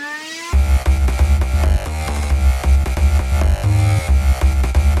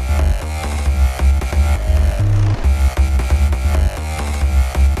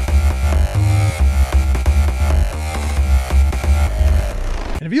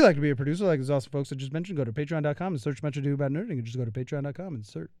 And if you'd like to be a producer like these awesome folks I just mentioned, go to patreon.com and search Much Ado About Nerding and just go to patreon.com and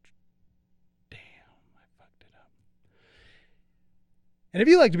search. Damn, I fucked it up. And if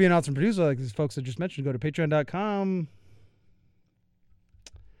you'd like to be an awesome producer like these folks I just mentioned, go to patreon.com.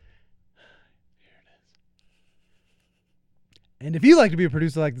 Here it is. And if you'd like to be a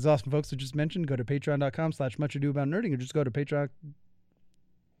producer like these awesome folks I just mentioned, go to patreon.com/Much Ado About Nerding or just go to Patreon.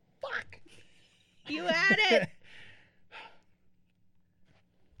 Fuck. You had it.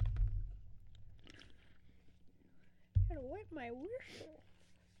 Gotta wipe my whistle.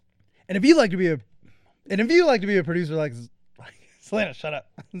 And if you'd like to be a producer like Selena, shut up.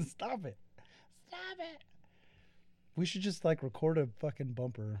 Stop it. We should just record a fucking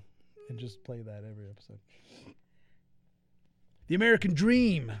bumper and just play that every episode. The American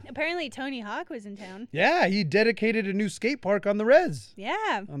Dream. Apparently Tony Hawk was in town. Yeah, he dedicated a new skate park on the res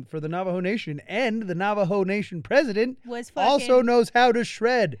Yeah. for the Navajo Nation, and the Navajo Nation president Was fucking also knows how to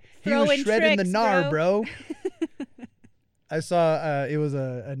shred. He was throwing shredding the tricks, gnar, bro. I saw it was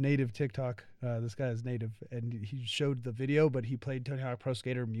a native TikTok. This guy is native, and he showed the video, but he played Tony Hawk Pro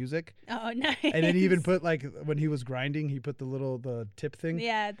Skater music. Oh, nice. And then he even put when he was grinding, he put the tip thing.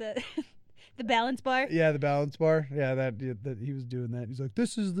 Yeah, the balance bar. Yeah, the balance bar. Yeah, that he was doing that. He's like,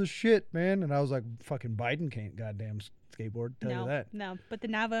 "This is the shit, man." And I was like, "Fucking Biden can't goddamn skateboard." Tell you that. No, but the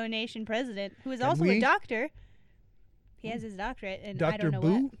Navajo Nation president, who is And also we- a doctor, he has his doctorate, and I Dr. don't know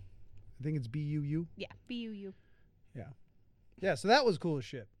Boo. what. I think it's BUU. Yeah, BUU. Yeah, so that was cool as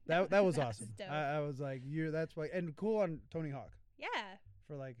shit. That was That was awesome. dope. I was like, that's why, and cool on Tony Hawk Yeah.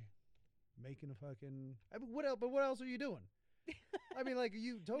 for making a fucking. What else? But what else are you doing? I mean, Tony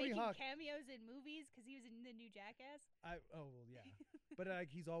Making Hawk. cameos in movies because he was in the new Jackass. Oh well, yeah, but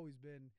he's always been.